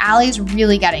so Allie's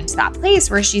really getting to that place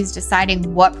where she's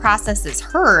deciding what process is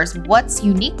hers, what's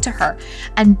unique to her,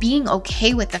 and being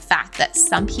okay with the fact that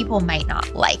some people might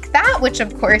not like that, which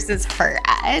of course is her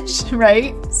edge,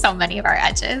 right? So many of our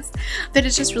edges. But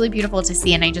it's just really beautiful to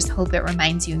see. And I just hope it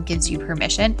reminds you and gives you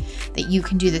permission that you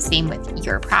can do the same with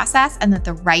your process, and that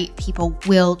the right people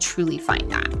will truly find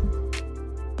that.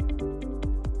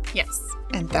 Yes.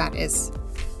 And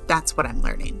that's what I'm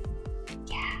learning.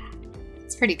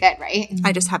 Pretty good, right?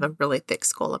 I just have a really thick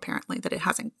skull, apparently, that it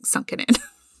hasn't sunken in.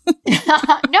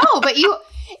 No, but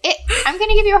I'm going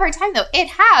to give you a hard time though. It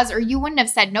has, or you wouldn't have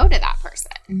said no to that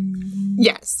person.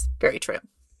 Yes, very true.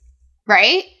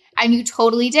 Right? And you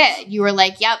totally did. You were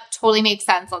like, yep, totally makes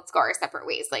sense. Let's go our separate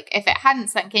ways. Like, if it hadn't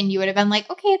sunk in, you would have been like,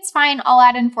 okay, it's fine. I'll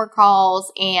add in 4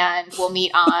 calls and we'll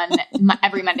meet on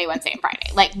every Monday, Wednesday, and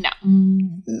Friday. Like, no.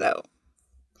 No.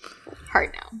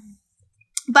 Hard no.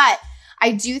 But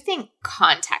I do think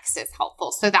context is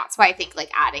helpful. So that's why I think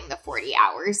like adding the 40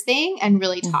 hours thing and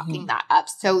really talking that up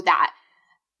so that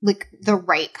like the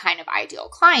right kind of ideal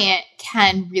client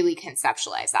can really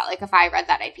conceptualize that. Like, if I read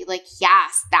that, I'd be like,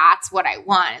 yes, that's what I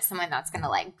want. It's someone that's going to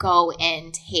like go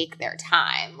in, take their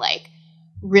time, like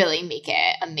really make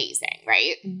it amazing.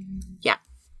 Right? Yeah.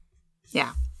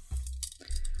 Yeah.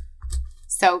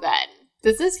 So good.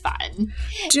 This is fun.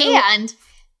 And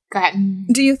go ahead.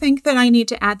 Do you think that I need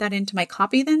to add that into my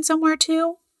copy then somewhere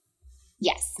too?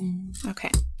 Yes.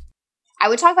 Okay. I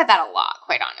would talk about that a lot,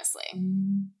 quite honestly.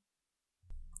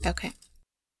 Okay.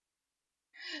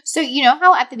 So you know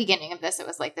how at the beginning of this, it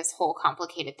was like this whole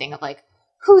complicated thing of like,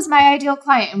 who's my ideal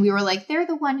client? And we were like, they're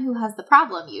the one who has the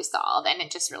problem you solve. And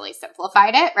it just really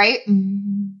simplified it, right?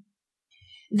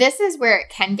 This is where it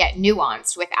can get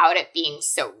nuanced without it being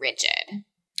so rigid.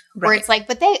 Right. Where it's like,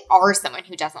 but they are someone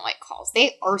who doesn't like calls.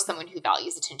 They are someone who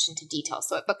values attention to detail.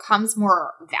 So it becomes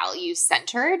more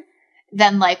value-centered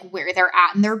than like where they're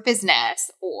at in their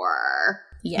business or,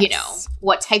 you know,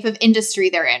 what type of industry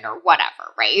they're in or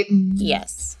whatever, right?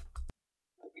 Yes.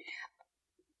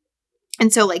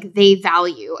 And so like they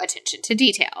value attention to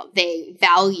detail. They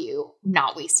value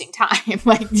not wasting time,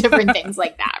 like different things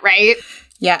like that, right?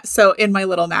 Yeah. So in my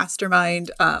little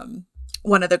mastermind,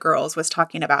 one of the girls was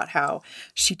talking about how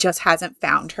she just hasn't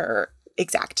found her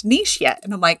exact niche yet.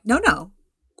 And I'm like, no.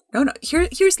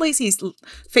 Here's Lacey's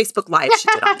Facebook Live she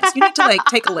did on this. You need to like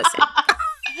take a listen.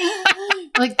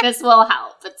 Like, this will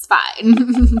help. It's fine.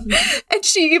 And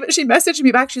she messaged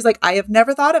me back. She's like, I have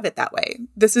never thought of it that way.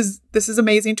 This is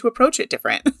amazing to approach it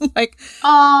different. Like,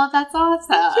 oh, that's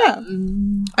awesome.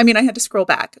 Yeah. I mean, I had to scroll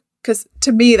back because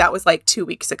to me that was like 2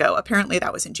 weeks ago. Apparently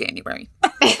that was in January.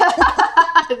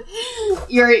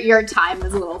 Your time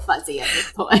is a little fuzzy at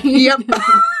this point. Yep.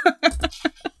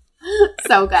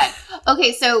 So good.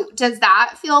 Okay, so does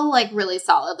that feel like really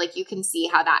solid? Like you can see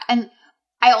how that, and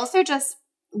I also just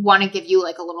want to give you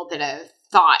like a little bit of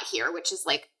thought here, which is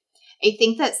like, I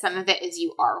think that some of it is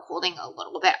you are holding a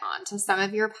little bit on to some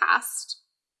of your past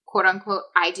quote unquote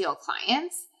ideal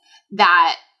clients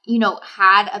that, you know,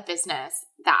 had a business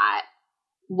that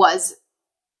was,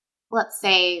 let's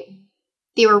say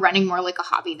they were running more like a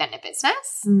hobby than a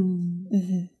business.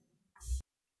 Mm-hmm.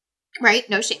 Right?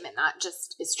 No shame in that,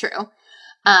 just is true.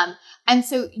 And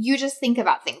so you just think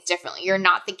about things differently. You're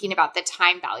not thinking about the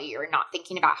time value. You're not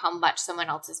thinking about how much someone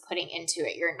else is putting into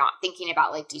it. You're not thinking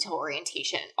about like detail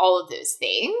orientation, all of those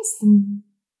things. Mm-hmm.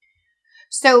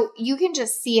 So you can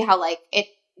just see how like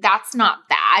that's not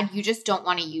bad. You just don't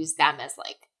want to use them as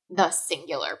like the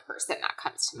singular person that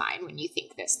comes to mind when you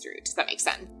think this through. Does that make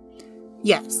sense?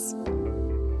 Yes.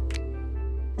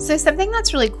 So something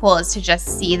that's really cool is to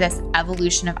just see this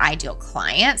evolution of ideal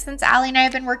clients since Allie and I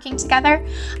have been working together.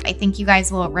 I think you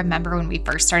guys will remember when we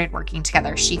first started working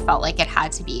together, she felt like it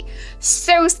had to be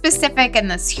so specific and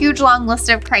this huge long list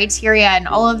of criteria and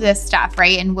all of this stuff,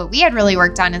 right? And what we had really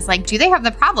worked on is like, do they have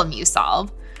the problem you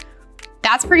solve?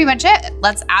 That's pretty much it.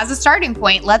 As a starting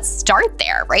point, let's start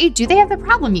there, right? Do they have the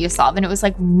problem you solve? And it was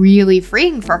like really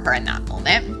freeing for her in that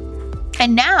moment.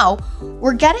 And now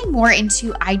we're getting more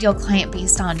into ideal client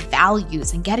based on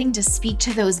values and getting to speak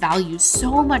to those values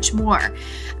so much more.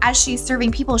 As she's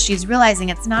serving people, she's realizing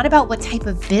it's not about what type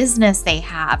of business they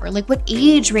have or like what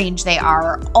age range they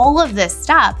are or all of this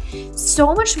stuff.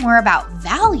 So much more about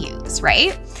values,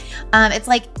 right? It's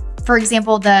like, for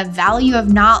example, the value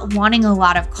of not wanting a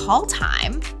lot of call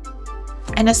time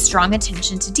and a strong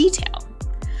attention to detail.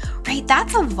 Right?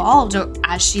 That's evolved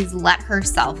as she's let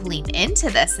herself lean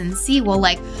into this and see, well,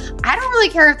 like, I don't really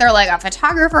care if they're like a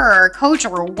photographer or a coach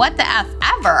or what the F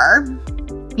ever,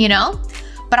 you know,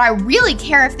 but I really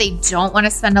care if they don't want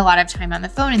to spend a lot of time on the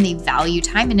phone and they value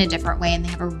time in a different way and they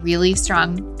have a really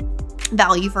strong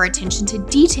value for attention to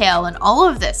detail and all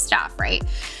of this stuff, right?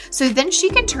 So then she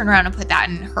can turn around and put that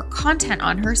in her content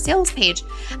on her sales page.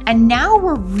 And now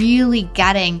we're really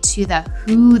getting to the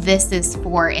who this is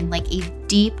for in like a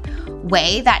deep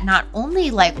way that not only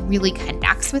like really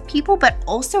connects with people, but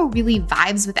also really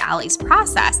vibes with Allie's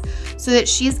process so that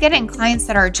she's getting clients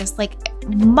that are just like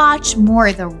much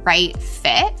more the right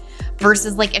fit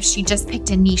versus like if she just picked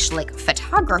a niche like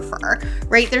photographer,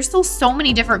 right? There's still so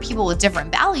many different people with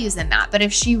different values in that. But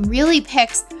if she really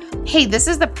picks, hey, this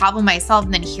is the problem I solve,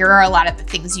 and then here are a lot of the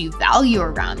things you value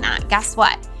around that, guess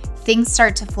what? Things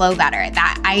start to flow better.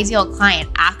 That ideal client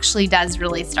actually does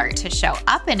really start to show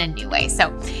up in a new way.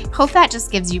 So hope that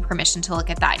just gives you permission to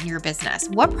look at that in your business.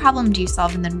 What problem do you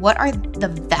solve? And then what are the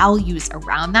values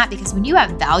around that? Because when you have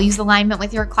values alignment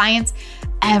with your clients,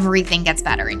 everything gets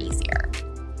better and easier.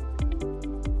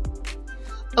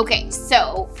 Okay,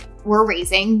 so we're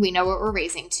raising. We know what we're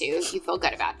raising to. You feel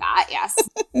good about that, yes?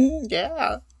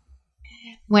 Yeah.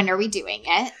 When are we doing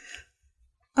it?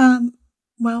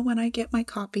 Well, when I get my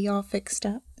copy all fixed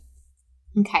up.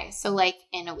 Okay, so like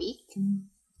in a week?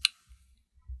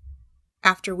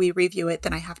 After we review it,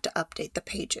 then I have to update the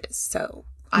pages. So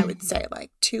I would say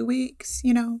like 2 weeks,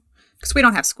 you know, because we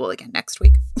don't have school again next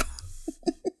week.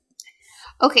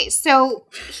 Okay, so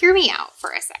hear me out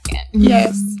for a second.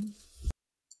 Yes.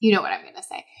 You know what I'm going to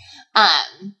say.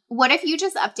 What if you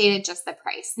just updated just the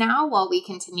price now while we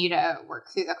continue to work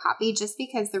through the copy? Just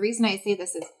because the reason I say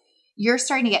this is you're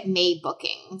starting to get May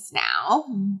bookings now.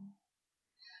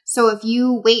 So if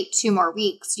you wait 2 more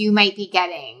weeks, you might be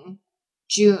getting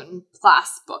June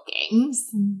plus bookings.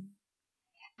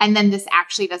 And then this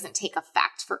actually doesn't take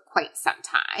effect for quite some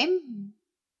time.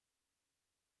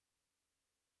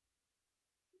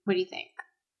 What do you think?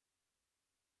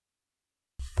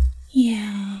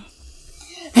 Yeah.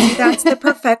 That's the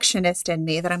perfectionist in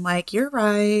me that I'm like, you're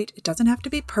right. It doesn't have to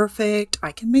be perfect.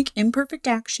 I can make imperfect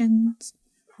actions.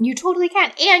 You totally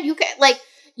can. And you can, like,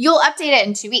 you'll update it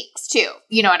in 2 weeks too.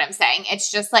 You know what I'm saying?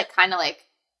 It's just like kind of like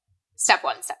step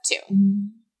 1, step 2.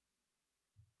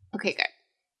 Okay, good.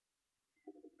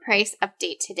 Price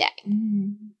update today.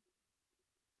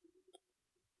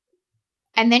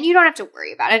 And then you don't have to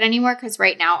worry about it anymore because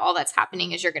right now all that's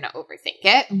happening is you're going to overthink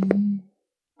it.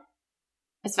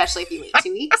 Especially if you wait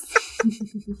 2 weeks.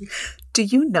 Do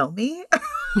you know me?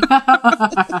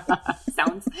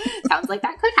 Sounds like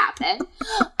that could happen.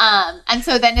 And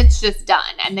so then it's just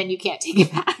done and then you can't take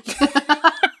it back.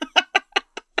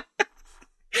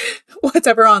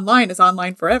 Whatever online is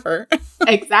online forever.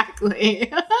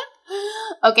 Exactly.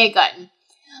 Okay, good.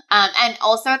 And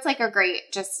also it's like a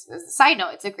great, just as a side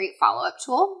note, it's a great follow-up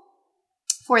tool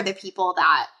for the people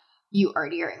that you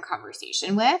already are in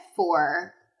conversation with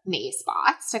for May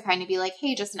spots to kind of be like,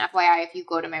 hey, just an FYI, if you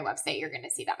go to my website, you're going to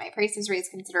see that my price is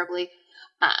raised considerably.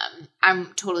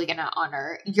 I'm totally going to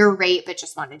honor your rate, but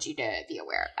just wanted you to be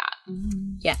aware of that.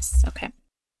 Yes. Okay.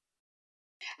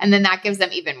 And then that gives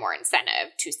them even more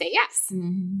incentive to say yes,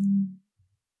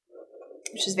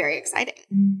 which is very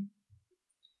exciting.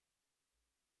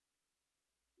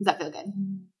 Does that feel good?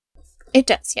 It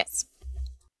does, yes.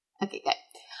 Okay, good.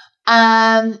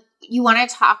 You want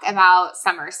to talk about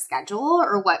summer schedule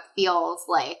or what feels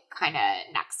like kind of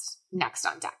next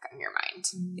on deck on your mind?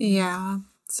 Yeah,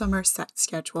 summer set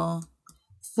schedule.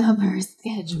 Summer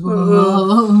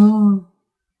schedule.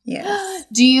 Yes.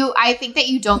 I think that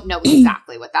you don't know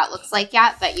exactly what that looks like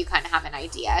yet, but you kind of have an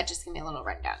idea. Just give me a little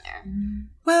rundown there.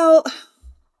 Well,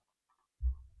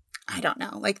 I don't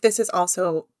know. Like, this is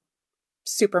also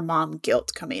super mom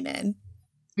guilt coming in.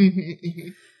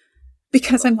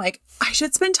 Because I'm like, I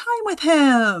should spend time with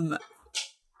him.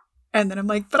 And then I'm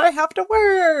like, but I have to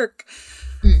work.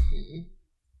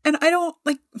 And I don't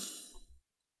like,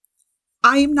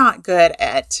 I'm not good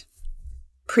at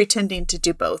pretending to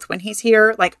do both when he's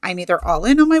here. Like, I'm either all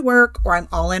in on my work or I'm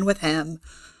all in with him.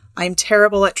 I'm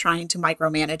terrible at trying to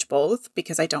micromanage both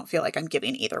because I don't feel like I'm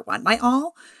giving either one my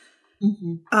all.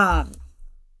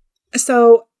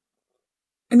 So,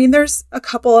 I mean, there's a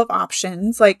couple of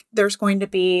options. Like, there's going to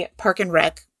be park and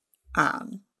rec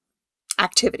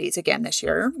activities again this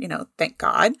year, you know, thank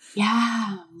God.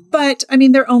 Yeah. But, I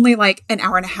mean, they're only like an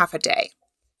hour and a half a day.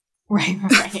 Right.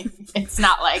 It's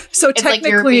not like, so it's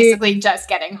technically, like you're basically just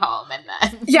getting home and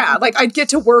then. Yeah, like I'd get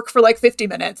to work for like 50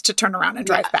 minutes to turn around and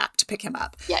drive back to pick him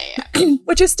up. Yeah.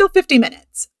 Which is still 50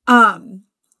 minutes.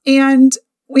 And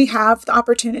we have the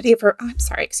opportunity for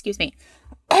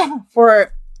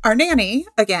our nanny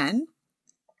again.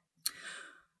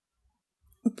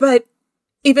 But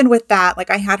even with that, like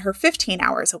I had her 15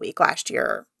 hours a week last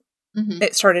year.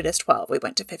 It started as 12. We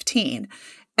went to 15.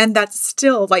 And that's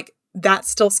still like, that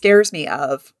still scares me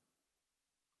of,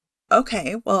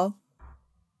 okay, well,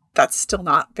 that's still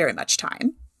not very much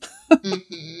time.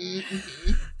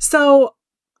 So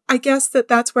I guess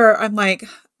that's where I'm like,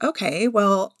 okay,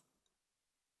 well,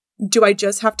 do I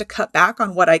just have to cut back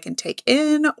on what I can take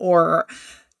in, or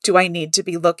do I need to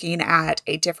be looking at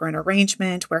a different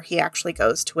arrangement where he actually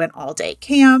goes to an all-day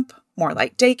camp, more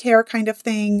like daycare kind of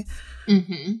thing?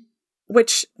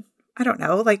 Which, I don't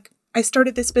know, like I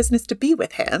started this business to be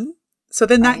with him. So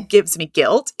then that gives me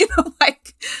guilt, you know,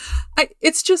 like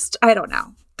it's just, I don't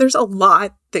know. There's a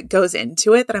lot that goes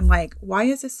into it that I'm like, why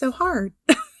is this so hard?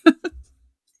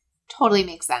 Totally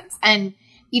makes sense. And,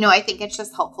 you know, I think it's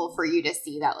just helpful for you to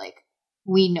see that, like,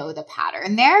 we know the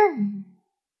pattern there,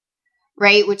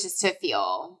 right? Which is to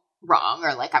feel wrong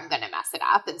or like I'm going to mess it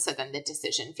up. And so then the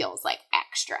decision feels like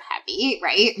extra heavy,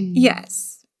 right?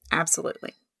 Yes,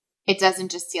 absolutely. It doesn't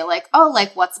just feel like, oh,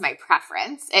 like, what's my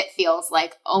preference? It feels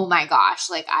like, oh my gosh,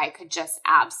 like I could just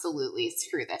absolutely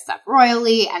screw this up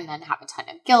royally and then have a ton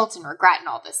of guilt and regret and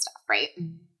all this stuff, right?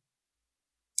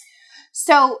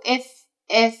 So if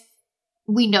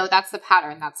we know that's the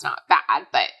pattern, that's not bad,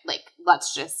 but like,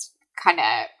 let's just kind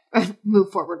of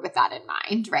move forward with that in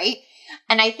mind, right?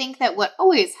 And I think that what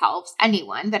always helps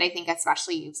anyone, but I think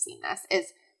especially you've seen this,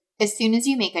 is as soon as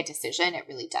you make a decision, it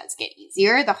really does get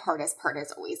easier. The hardest part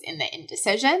is always in the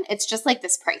indecision. It's just like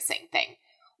this pricing thing.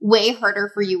 way harder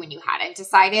for you when you hadn't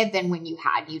decided than when you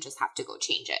had, you just have to go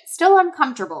change it. Still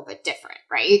uncomfortable, but different,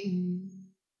 right?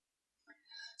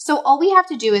 So all we have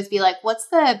to do is be like, what's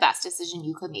the best decision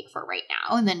you could make for right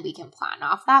now? And then we can plan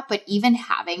off that. But even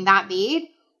having that made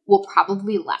will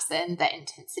probably lessen the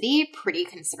intensity pretty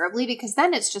considerably, because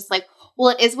then it's just like, well,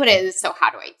 it is what it is. So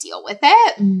how do I deal with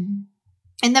it in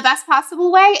the best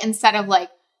possible way, instead of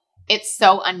like, it's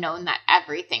so unknown that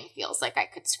everything feels like I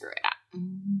could screw it up.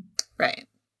 Right.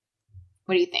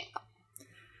 What do you think?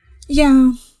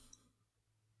 Yeah.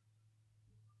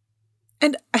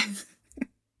 And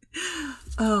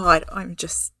I'm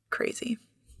just crazy.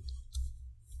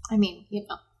 I mean, you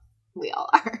know, we all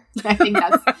are. I think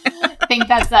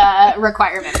that's a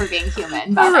requirement for being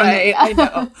human. But right, I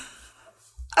know.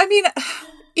 I mean,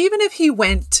 even if he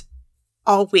went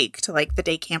all week to like the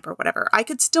day camp or whatever, I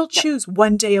could still choose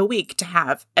one day a week to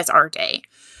have as our day.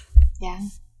 Yeah.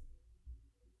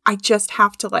 I just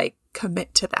have to like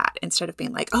commit to that instead of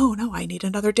being like, oh no, I need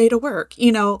another day to work.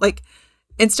 You know, like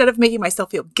instead of making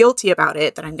myself feel guilty about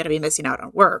it, that I'm going to be missing out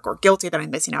on work, or guilty that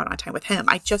I'm missing out on time with him.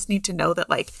 I just need to know that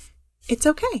like, it's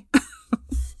okay.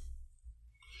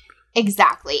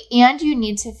 Exactly. And you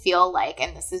need to feel like,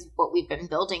 and this is what we've been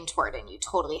building toward, and you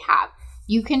totally have,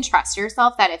 you can trust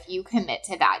yourself that if you commit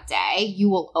to that day, you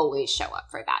will always show up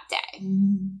for that day.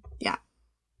 Yeah.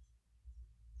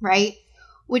 Right?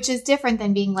 Which is different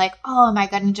than being like, oh, am I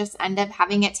going to just end up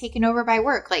having it taken over by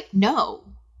work? Like, no,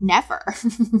 never.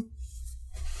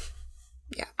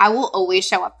 Yeah. I will always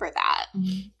show up for that.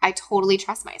 I totally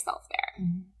trust myself there.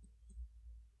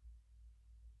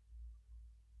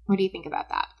 What do you think about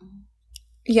that?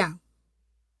 Yeah.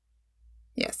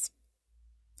 Yes.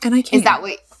 And I can't. Is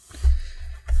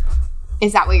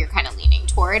that what you're kind of leaning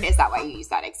toward? Is that why you use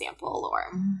that example,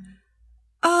 or?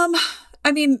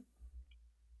 I mean,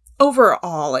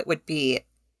 overall, it would be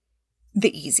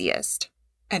the easiest,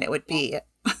 and it would be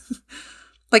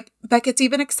like Beckett's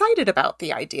even excited about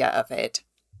the idea of it.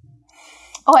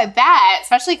 Oh, I bet,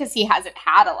 especially because he hasn't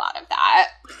had a lot of that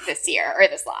this year or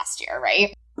this last year,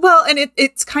 right? Well, and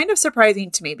it's kind of surprising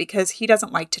to me because he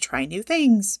doesn't like to try new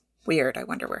things. Weird. I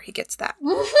wonder where he gets that.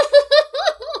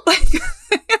 Like,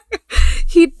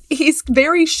 he's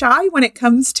very shy when it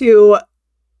comes to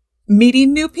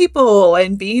meeting new people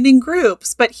and being in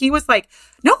groups. But he was like,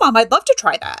 no, Mom, I'd love to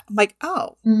try that. I'm like,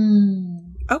 oh,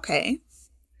 okay.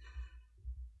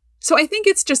 So I think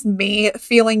it's just me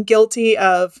feeling guilty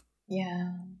of,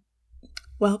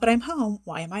 well, but I'm home.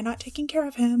 Why am I not taking care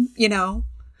of him? You know?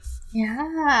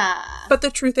 Yeah. But the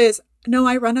truth is, no,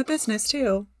 I run a business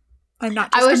too. I'm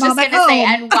not just I was a mom just going to say,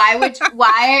 and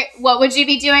what would you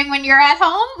be doing when you're at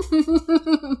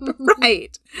home?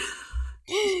 Right.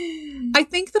 I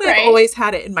think that I've always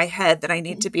had it in my head that I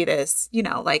need to be this, you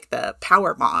know, like the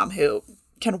power mom who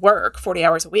can work 40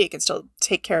 hours a week and still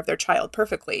take care of their child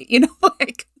perfectly, you know,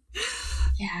 like.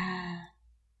 Yeah.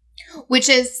 Which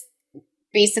is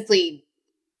basically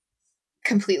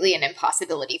completely an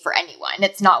impossibility for anyone.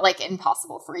 It's not like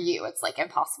impossible for you. It's like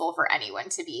impossible for anyone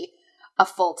to be a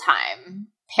full-time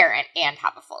parent and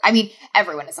have I mean,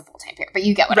 everyone is a full-time parent, but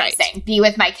you get what I'm saying. Be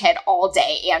with my kid all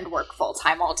day and work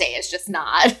full-time all day is just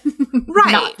not,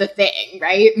 not the thing,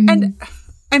 right? And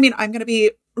I mean, I'm going to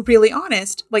be really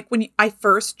honest. Like when I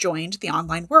first joined the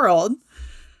online world,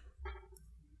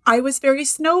 I was very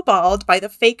snowballed by the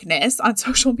fakeness on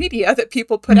social media that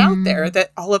people put out there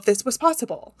that all of this was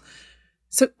possible.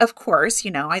 So, of course,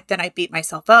 you know, I beat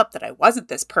myself up that I wasn't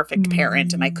this perfect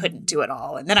parent and I couldn't do it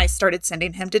all. And then I started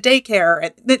sending him to daycare.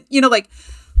 And then, you know, like,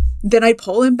 then I'd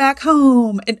pull him back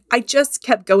home. And I just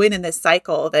kept going in this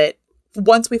cycle that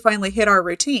once we finally hit our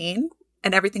routine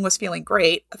and everything was feeling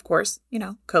great, of course, you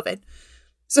know, COVID.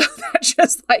 So that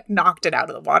just like knocked it out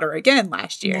of the water again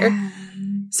last year. Yeah.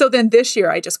 So then this year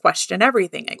I just questioned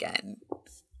everything again.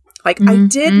 Like I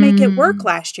did make it work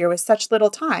last year with such little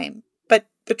time. But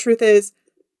the truth is,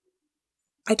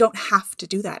 I don't have to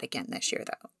do that again this year,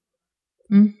 though.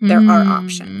 There are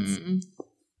options.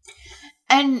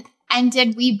 And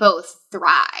did we both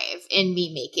thrive in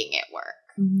me making it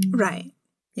work? Right.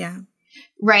 Yeah.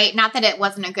 Right. Not that it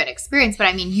wasn't a good experience, but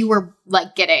I mean, you were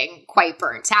like getting quite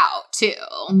burnt out too.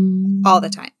 All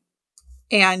the time.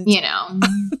 And, you know,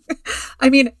 I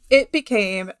mean,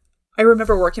 I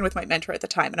remember working with my mentor at the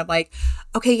time and I'm like,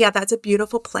 okay, yeah, that's a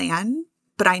beautiful plan,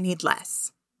 but I need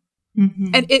less.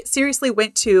 And it seriously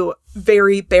went to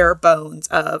very bare bones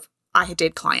of I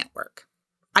did client work.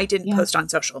 I didn't post on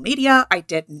social media. I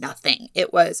did nothing.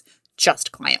 It was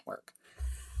just client work.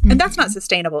 And that's not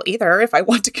sustainable either if I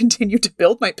want to continue to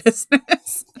build my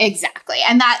business. Exactly.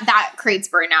 And that creates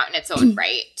burnout in its own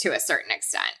right to a certain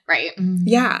extent, right?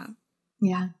 Yeah.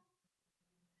 Yeah.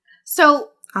 So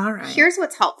all right. Here's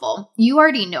what's helpful. You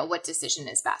already know what decision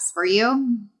is best for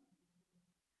you.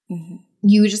 Mm-hmm.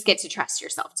 You just get to trust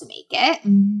yourself to make it.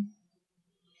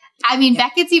 I mean,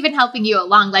 Beckett's even helping you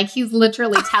along. Like, he's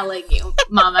literally telling you,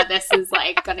 Mama, this is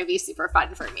like going to be super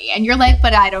fun for me. And you're like,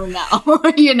 but I don't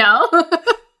know, you know?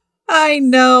 I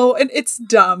know. And it's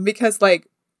dumb because like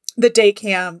the day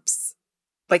camps,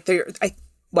 like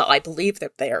I believe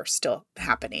that they are still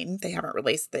happening. They haven't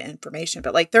released the information,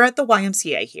 but like they're at the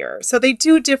YMCA here. So they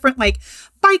do different like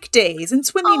bike days and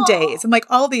swimming days and like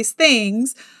all these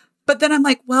things. But then I'm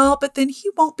like, well, but then he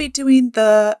won't be doing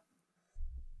the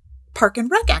park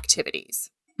and rec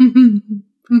activities.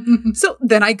 So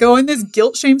then I go in this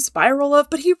guilt shame spiral of,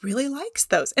 but he really likes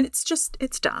those. And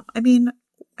it's dumb. I mean,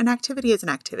 an activity is an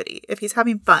activity. If he's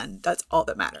having fun, that's all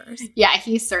that matters. Yeah,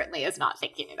 he certainly is not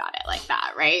thinking about it like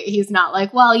that, right? He's not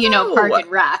like, well, you know, park and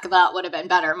rec, that would have been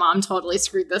better. Mom totally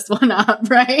screwed this one up,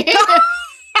 right?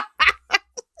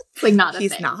 It's like not a thing.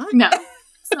 He's not? No,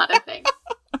 it's not a thing.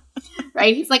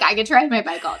 Right? He's like, I could ride my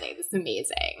bike all day. This is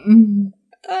amazing.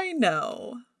 I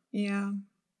know. Yeah.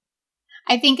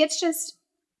 I think it's just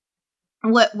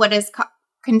what has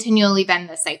continually been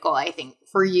the cycle, I think,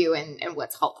 for you and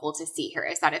what's helpful to see here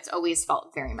is that it's always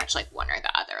felt very much like one or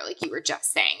the other. Like you were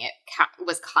just saying, it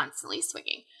was constantly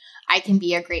swinging. I can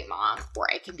be a great mom or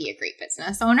I can be a great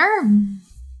business owner.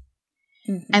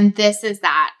 Mm-hmm. And this is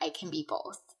that I can be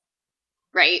both.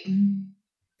 Right?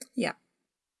 Yeah.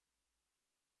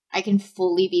 I can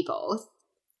fully be both.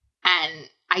 And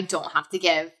I don't have to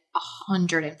give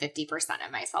 150%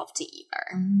 of myself to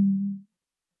either.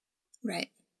 Right.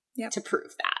 Yeah. To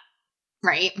prove that.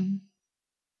 Right?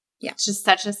 Yeah. It's just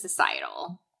such a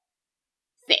societal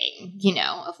thing, you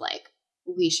know, of like,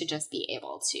 we should just be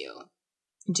able to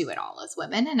do it all as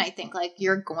women. And I think like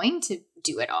you're going to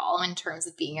do it all in terms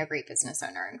of being a great business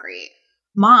owner and great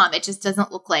mom. It just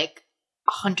doesn't look like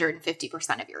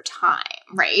 150% of your time,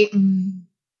 right?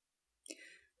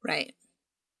 Right.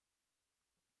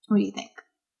 What do you think?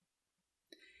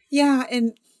 Yeah,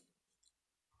 and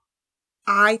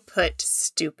I put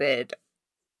stupid,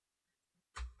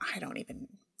 I don't even,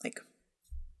 like,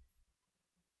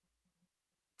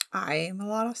 I am a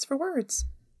loss for words.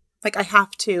 Like, I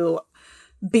have to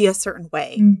be a certain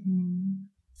way. Mm-hmm.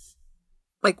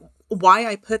 Like, why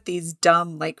I put these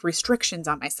dumb, like, restrictions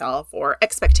on myself or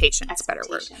expectations, better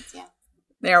word. Yeah.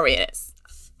 There it is.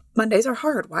 Mondays are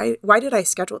hard. Why did I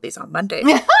schedule these on Monday?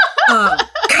 God,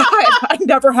 I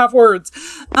never have words.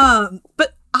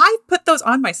 But I put those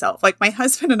on myself. Like my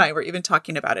husband and I were even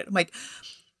talking about it. I'm like,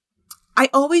 I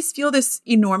always feel this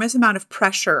enormous amount of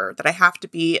pressure that I have to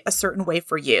be a certain way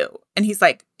for you. And he's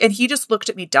like, and he just looked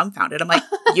at me dumbfounded. I'm like,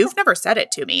 you've never said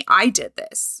it to me. I did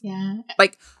this. Yeah.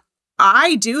 Like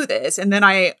I do this and then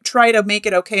I try to make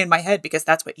it okay in my head because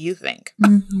that's what you think.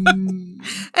 Mm-hmm.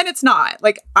 And it's not.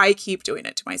 Like I keep doing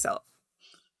it to myself.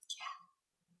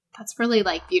 Yeah. That's really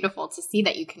like beautiful to see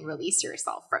that you can release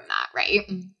yourself from that, right?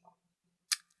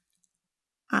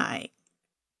 I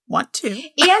want to.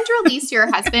 And release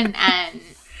your husband and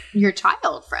your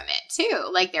child from it too.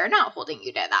 Like they're not holding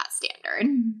you to that standard.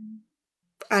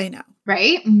 I know.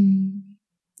 Right?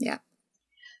 Yeah.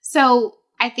 So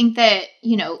I think that,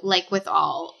 you know, like with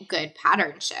all good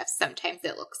pattern shifts, sometimes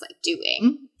it looks like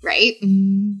doing, right?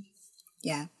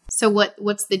 Yeah. So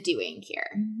what's the doing here?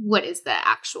 What is the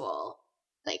actual,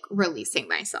 like, releasing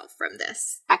myself from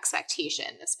this expectation,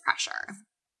 this pressure?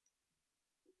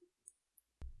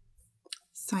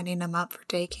 Signing them up for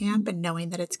day camp and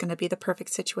knowing that it's going to be the perfect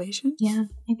situation. Yeah,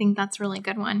 I think that's a really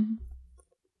good one.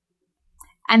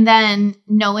 And then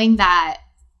knowing that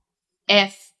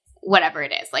if whatever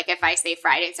it is, like if I say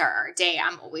Fridays are our day,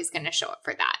 I'm always going to show up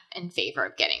for that in favor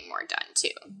of getting more done too.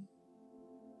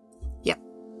 Yep.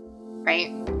 Right?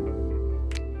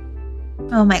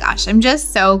 Oh my gosh, I'm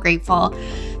just so grateful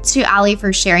to Allie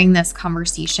for sharing this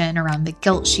conversation around the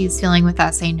guilt she's feeling with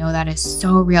us. I know that is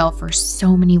so real for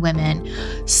so many women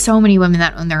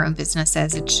that own their own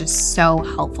businesses. It's just so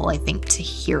helpful, I think, to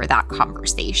hear that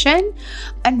conversation.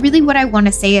 And really what I want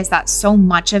to say is that so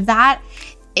much of that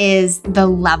is the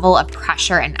level of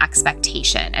pressure and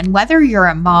expectation. And whether you're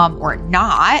a mom or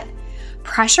not,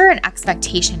 pressure and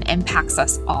expectation impacts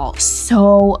us all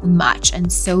so much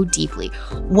and so deeply.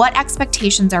 What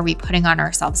expectations are we putting on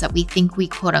ourselves that we think we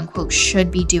quote unquote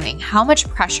should be doing? How much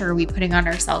pressure are we putting on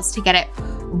ourselves to get it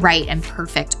right and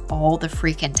perfect all the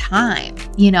freaking time,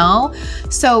 you know?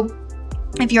 So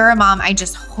If you're a mom, I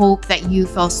just hope that you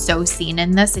feel so seen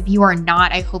in this. If you are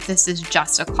not, I hope this is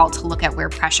just a call to look at where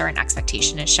pressure and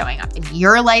expectation is showing up in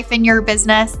your life and your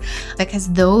business,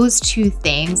 because those two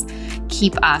things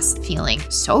keep us feeling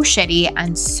so shitty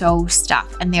and so stuck,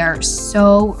 and they're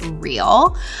so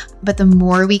real. But the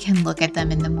more we can look at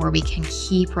them and the more we can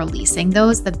keep releasing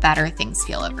those, the better things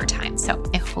feel over time. So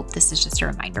I hope this is just a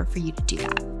reminder for you to do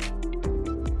that.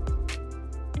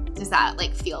 Does that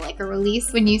feel like a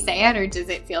release when you say it, or does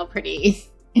it feel pretty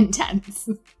intense?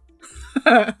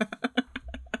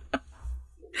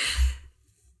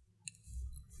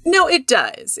 No, it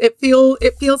does. It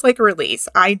feels like a release.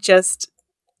 I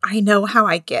know how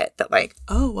I get that,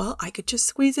 oh, well, I could just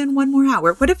squeeze in one more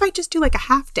hour. What if I just do a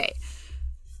half day?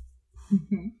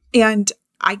 Mm-hmm. And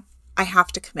I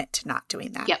have to commit to not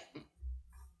doing that. Yep.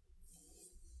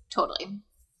 Totally.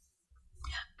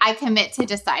 I commit to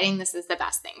deciding this is the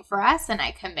best thing for us, and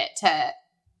I commit to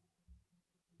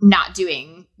not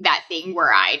doing that thing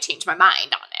where I change my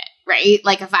mind on it, right?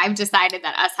 If I've decided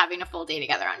that us having a full day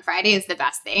together on Friday is the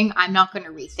best thing, I'm not going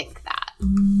to rethink that.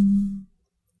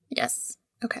 Yes.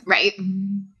 Okay. Right?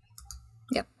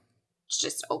 Yep. It's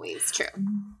just always true.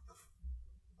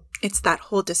 It's that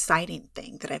whole deciding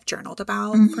thing that I've journaled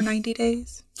about for 90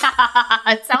 days.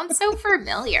 It sounds so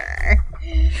familiar.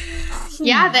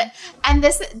 Yeah,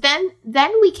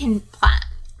 then we can plan,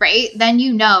 right? Then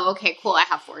okay, cool, I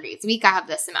have 4 days a week, I have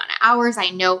this amount of hours. I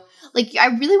know,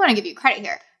 I really want to give you credit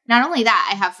here. Not only that,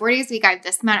 I have 4 days a week, I have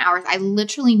this amount of hours. I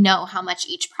literally know how much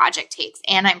each project takes,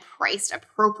 and I'm priced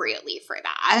appropriately for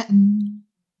that.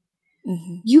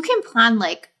 Mm-hmm. You can plan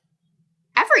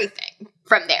everything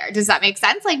from there. Does that make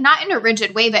sense? Not in a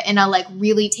rigid way, but in a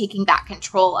really taking back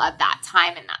control of that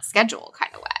time and that schedule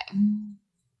kind of way.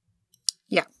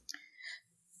 Yeah.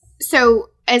 So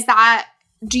is that,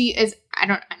 I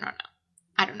don't know.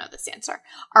 I don't know this answer.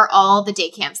 Are all the day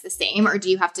camps the same, or do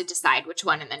you have to decide which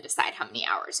one and then decide how many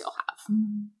hours you'll have?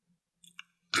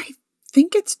 I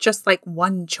think it's just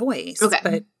one choice, okay.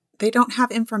 But they don't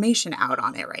have information out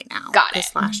on it right now. Got it.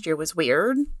 This last year was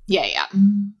weird. Yeah.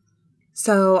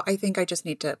 So I think I just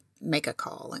need to make a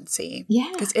call and see. Yeah.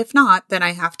 Because if not, then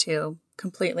I have to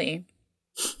completely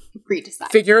redecide.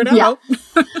 Figure it out.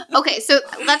 Okay, so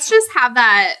let's just have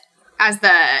that as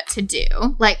the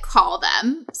to-do. Call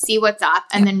them, see what's up,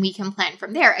 and then we can plan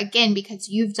from there. Again, because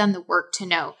you've done the work to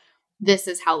know this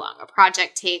is how long a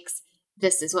project takes.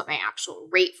 This is what my actual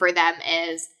rate for them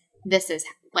is. This is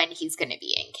when he's going to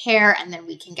be in care. And then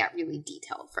we can get really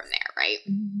detailed from there, right?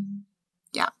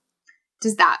 Yeah.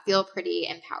 Does that feel pretty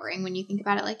empowering when you think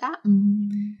about it like that?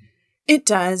 It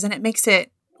does. And it makes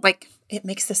it it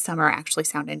makes the summer actually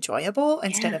sound enjoyable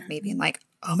instead of me being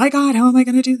oh my God, how am I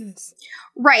going to do this?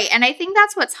 Right. And I think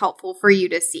that's what's helpful for you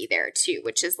to see there too,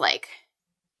 which is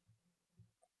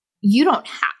you don't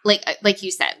have, like you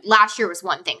said, last year was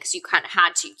one thing because you kind of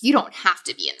had to. You don't have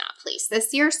to be in that place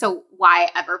this year. So why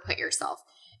ever put yourself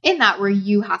in that where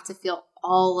you have to feel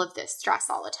all of this stress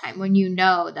all the time when you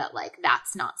know that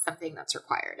that's not something that's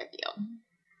required of you.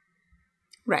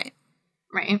 Right.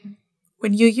 Right.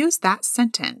 When you use that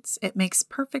sentence, it makes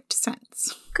perfect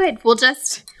sense. Good. We'll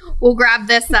grab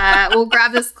this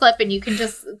clip and you can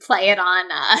just play it on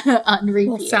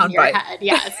repeat in your head.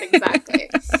 Yes, exactly.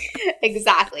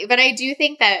 Exactly. But I do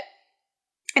think that,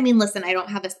 listen, I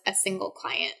don't have a single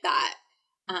client that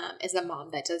is a mom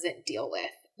that doesn't deal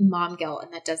with mom guilt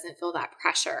and that doesn't feel that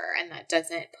pressure and that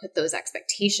doesn't put those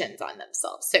expectations on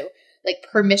themselves. So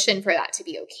permission for that to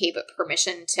be okay, but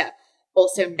permission to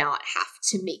also not have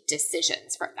to make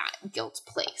decisions from that guilt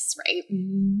place, right?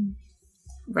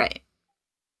 Right.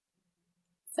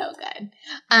 So good.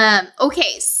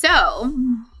 Okay, so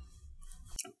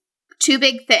 2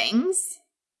 big things.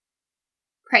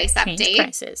 Price update.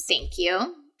 Prices. Thank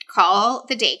you. Call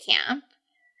the day camp.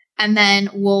 And then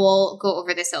we'll go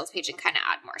over the sales page and kind of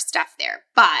add more stuff there.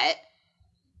 But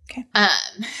okay.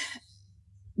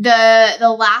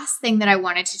 The last thing that I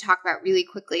wanted to talk about really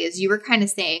quickly is you were kind of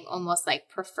saying almost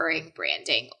preferring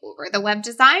branding over the web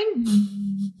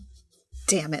design.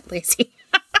 Damn it, Lacey.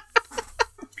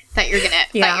 Thought you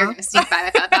were gonna sneak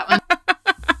by without that one.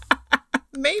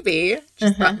 Maybe.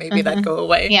 Just thought maybe that'd go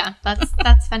away. Yeah,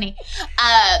 that's funny.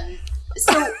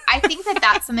 So I think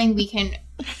that's something we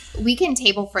can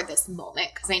table for this moment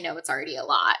because I know it's already a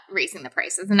lot raising the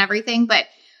prices and everything, but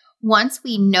once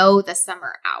we know the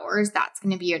summer hours, that's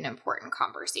going to be an important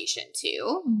conversation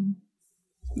too.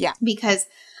 Yeah. Because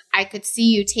I could see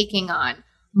you taking on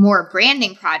more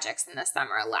branding projects in the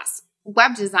summer, less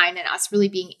web design, and us really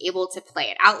being able to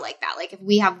play it out like that. If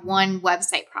we have one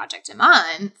website project a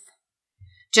month,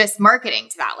 just marketing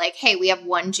to that, hey, we have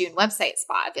one June website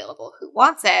spot available. Who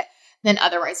wants it? Then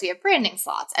otherwise we have branding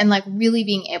slots, and like really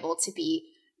being able to be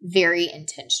very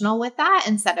intentional with that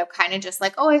instead of kind of just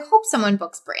like, oh, I hope someone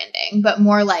books branding, but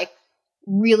more like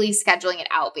really scheduling it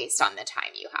out based on the time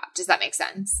you have. Does that make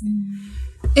sense?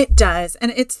 It does.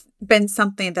 And it's been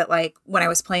something that like when I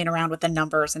was playing around with the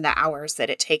numbers and the hours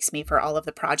that it takes me for all of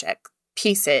the project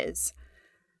pieces,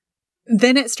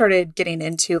 then it started getting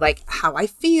into like how I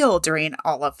feel during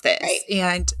all of this. Right.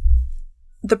 And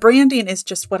the branding is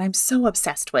just what I'm so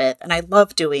obsessed with and I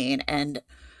love doing. And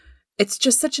it's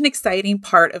just such an exciting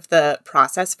part of the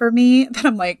process for me that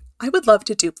I'm like, I would love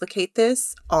to duplicate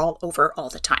this all over all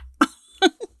the time.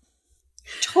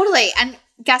 Totally. And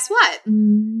guess what?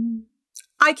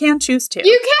 I can choose to.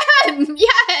 You can.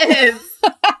 Yes.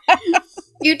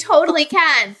 You totally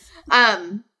can.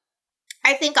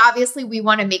 I think obviously we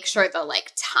want to make sure the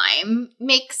like time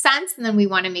makes sense. And then we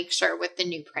want to make sure with the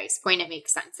new price point, it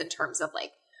makes sense in terms of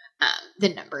like the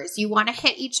numbers you want to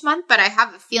hit each month. But I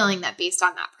have a feeling that based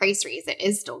on that price raise, it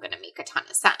is still going to make a ton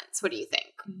of sense. What do you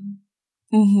think?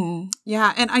 Mm-hmm.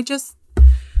 Yeah. And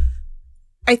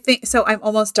I think, so I'm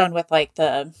almost done with like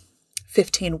the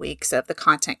 15 weeks of the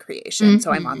content creation. Mm-hmm.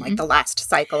 So I'm on like the last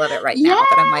cycle of it right now.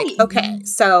 But I'm like, okay,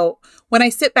 so when I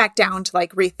sit back down to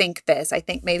like rethink this, I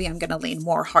think maybe I'm going to lean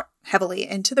more heavily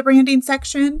into the branding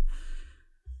section.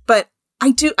 But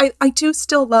I do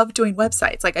still love doing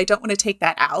websites. Like I don't want to take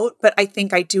that out, but I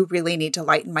think I do really need to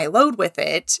lighten my load with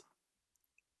it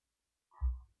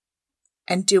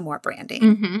and do more branding.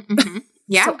 Mm-hmm, mm-hmm.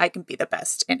 Yeah. So I can be the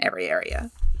best in every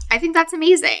area. I think that's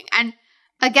amazing. And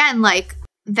again, like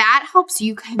that helps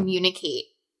you communicate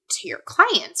to your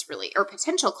clients really, or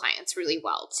potential clients really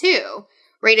well too,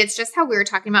 right? It's just how we were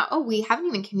talking about, oh, we haven't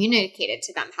even communicated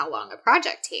to them how long a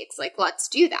project takes. Like, let's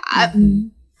do that. Mm-hmm.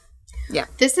 Yeah.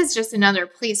 This is just another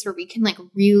place where we can like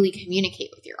really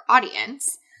communicate with your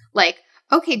audience. Like,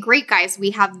 okay, great guys,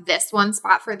 we have this one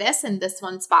spot for this and this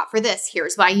one spot for this.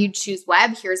 Here's why you'd choose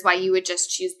web. Here's why you would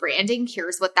just choose branding.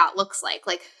 Here's what that looks like.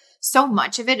 Like, so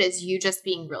much of it is you just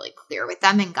being really clear with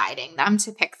them and guiding them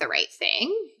to pick the right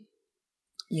thing.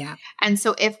 Yeah. And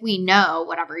so if we know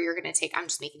whatever you're going to take, I'm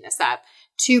just making this up,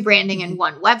 2 branding and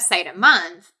 1 website a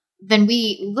month, then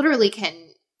we literally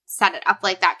can set it up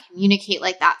like that, communicate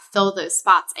like that, fill those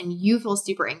spots, and you feel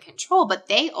super in control, but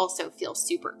they also feel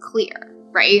super clear,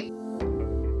 right?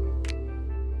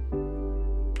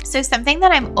 So something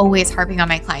that I'm always harping on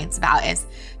my clients about is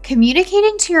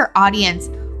communicating to your audience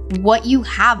what you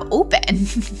have open,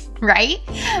 right?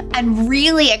 And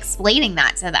really explaining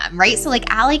that to them, right? So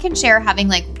like Allie can share having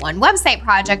like 1 website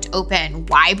project open,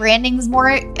 why branding is more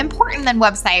important than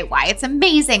website, why it's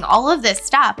amazing, all of this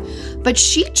stuff. But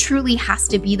she truly has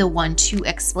to be the one to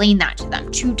explain that to them,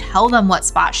 to tell them what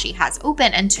spot she has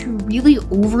open, and to really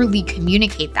overly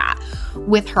communicate that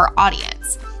with her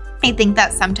audience. I think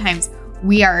that sometimes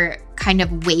we are kind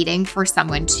of waiting for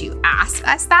someone to ask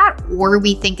us that, or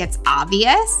we think it's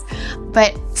obvious,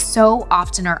 but so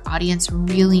often our audience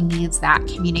really needs that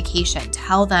communication.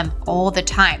 Tell them all the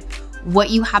time what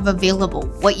you have available,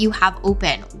 what you have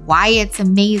open, why it's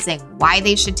amazing, why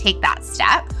they should take that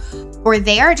step, or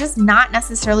they are just not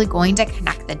necessarily going to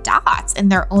connect the dots in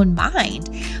their own mind.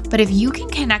 But if you can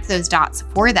connect those dots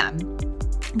for them,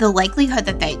 the likelihood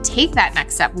that they take that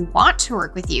next step, want to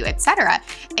work with you, etc.,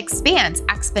 expands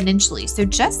exponentially. So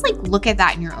just like look at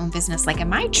that in your own business. Like,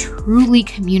 am I truly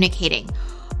communicating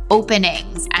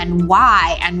openings and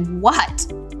why and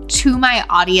what to my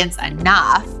audience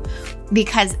enough?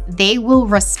 Because they will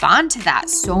respond to that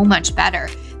so much better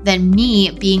than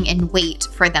me being in wait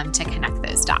for them to connect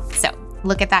those dots. So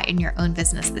look at that in your own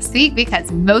business this week,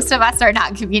 because most of us are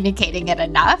not communicating it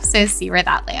enough. So see where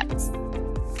that lands.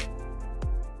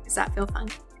 Does that feel fun?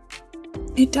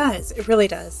 It does. It really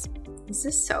does. This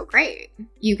is so great.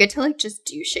 You get to like just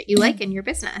do shit you like in your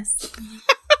business.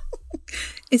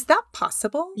 Is that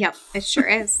possible? Yep, it sure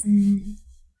is.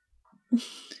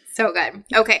 So good.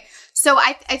 Okay. So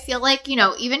I feel like, you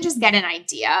know, even just get an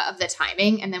idea of the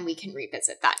timing, and then we can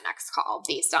revisit that next call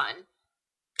based on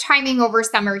timing over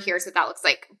summer. Here's what that looks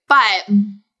like. But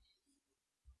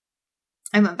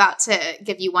I'm about to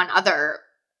give you one other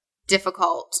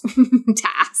difficult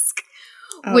task,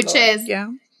 which is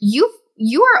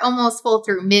you are almost full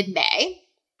through mid-May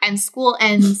and school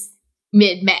ends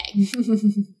mid-May.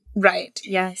 Right.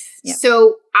 Yes. Yep.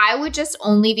 So I would just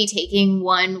only be taking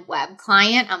 1 web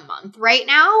client a month right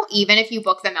now, even if you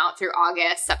book them out through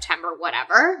August, September,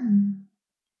 whatever.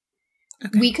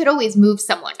 Okay. We could always move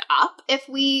someone up if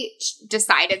we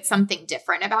decided something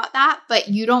different about that, but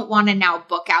you don't want to now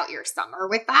book out your summer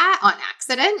with that on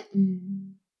accident.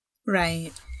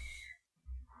 Right.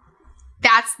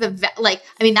 that's that's like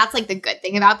the good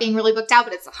thing about being really booked out,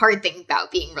 but it's the hard thing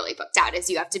about being really booked out is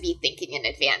you have to be thinking in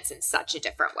advance in such a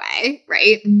different way,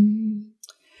 right?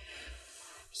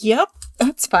 Yep,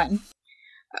 that's fun.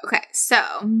 Okay, so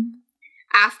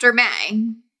after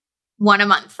May, 1 a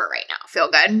month for right now. Feel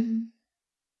good?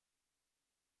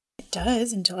 It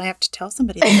does, until I have to tell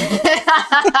somebody. For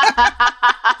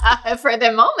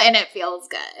the moment, it feels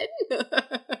good.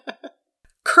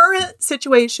 Current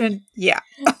situation, yeah.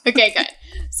 Okay, good.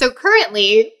 So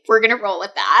currently, we're going to roll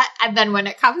with that. And then when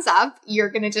it comes up, you're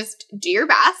going to just do your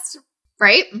best,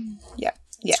 right? Yeah.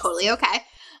 Yes. Totally okay.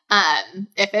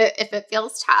 If it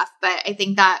feels tough, but I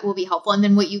think that will be helpful. And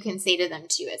then what you can say to them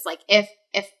too is like, if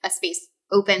a space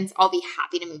opens, I'll be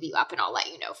happy to move you up and I'll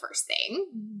let you know first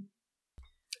thing.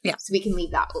 Yeah. So we can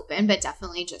leave that open, but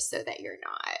definitely just so that you're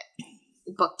not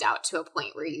booked out to a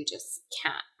point where you just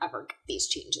can't ever get these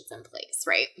changes in place,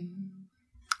 right?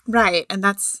 Right. And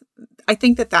I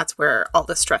think that's where all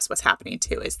the stress was happening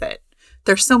too, is that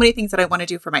there's so many things that I want to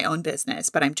do for my own business,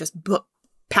 but I'm just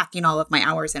packing all of my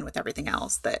hours in with everything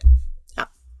else that, yeah.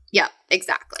 Yep,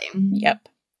 exactly. Yep.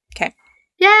 Okay.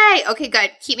 Yay. Okay, good.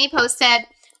 Keep me posted.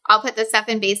 I'll put this stuff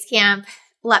in Basecamp.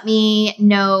 Let me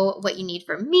know what you need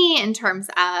from me in terms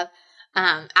of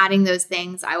adding those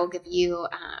things. I will give you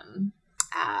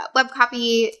web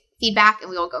copy feedback and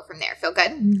we will go from there. Feel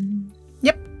good?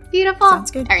 Yep. Beautiful.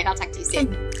 Sounds good. All right, I'll talk to you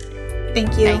soon. Okay.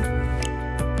 Thank you. Bye.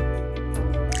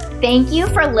 Thank you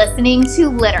for listening to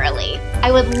Literally.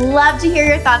 I would love to hear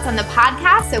your thoughts on the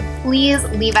podcast, so please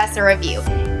leave us a review.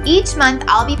 Each month,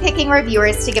 I'll be picking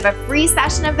reviewers to give a free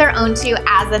session of their own to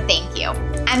as a thank you.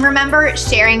 And remember,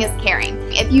 sharing is caring.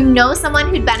 If you know someone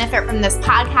who'd benefit from this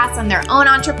podcast on their own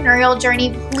entrepreneurial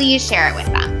journey, please share it with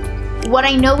them. What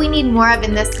I know we need more of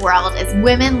in this world is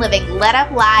women living lit up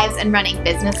lives and running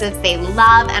businesses they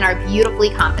love and are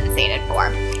beautifully compensated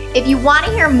for. If you want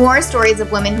to hear more stories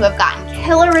of women who have gotten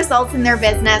killer results in their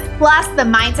business, plus the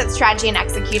mindset, strategy, and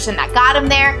execution that got them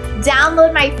there,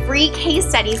 download my free case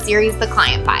study series, The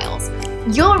Client Files.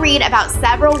 You'll read about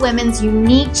several women's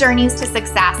unique journeys to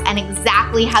success and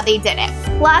exactly how they did it.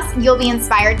 Plus, you'll be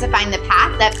inspired to find the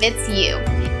path that fits you.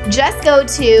 Just go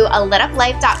to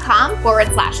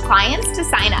alituplife.com/clients to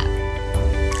sign up.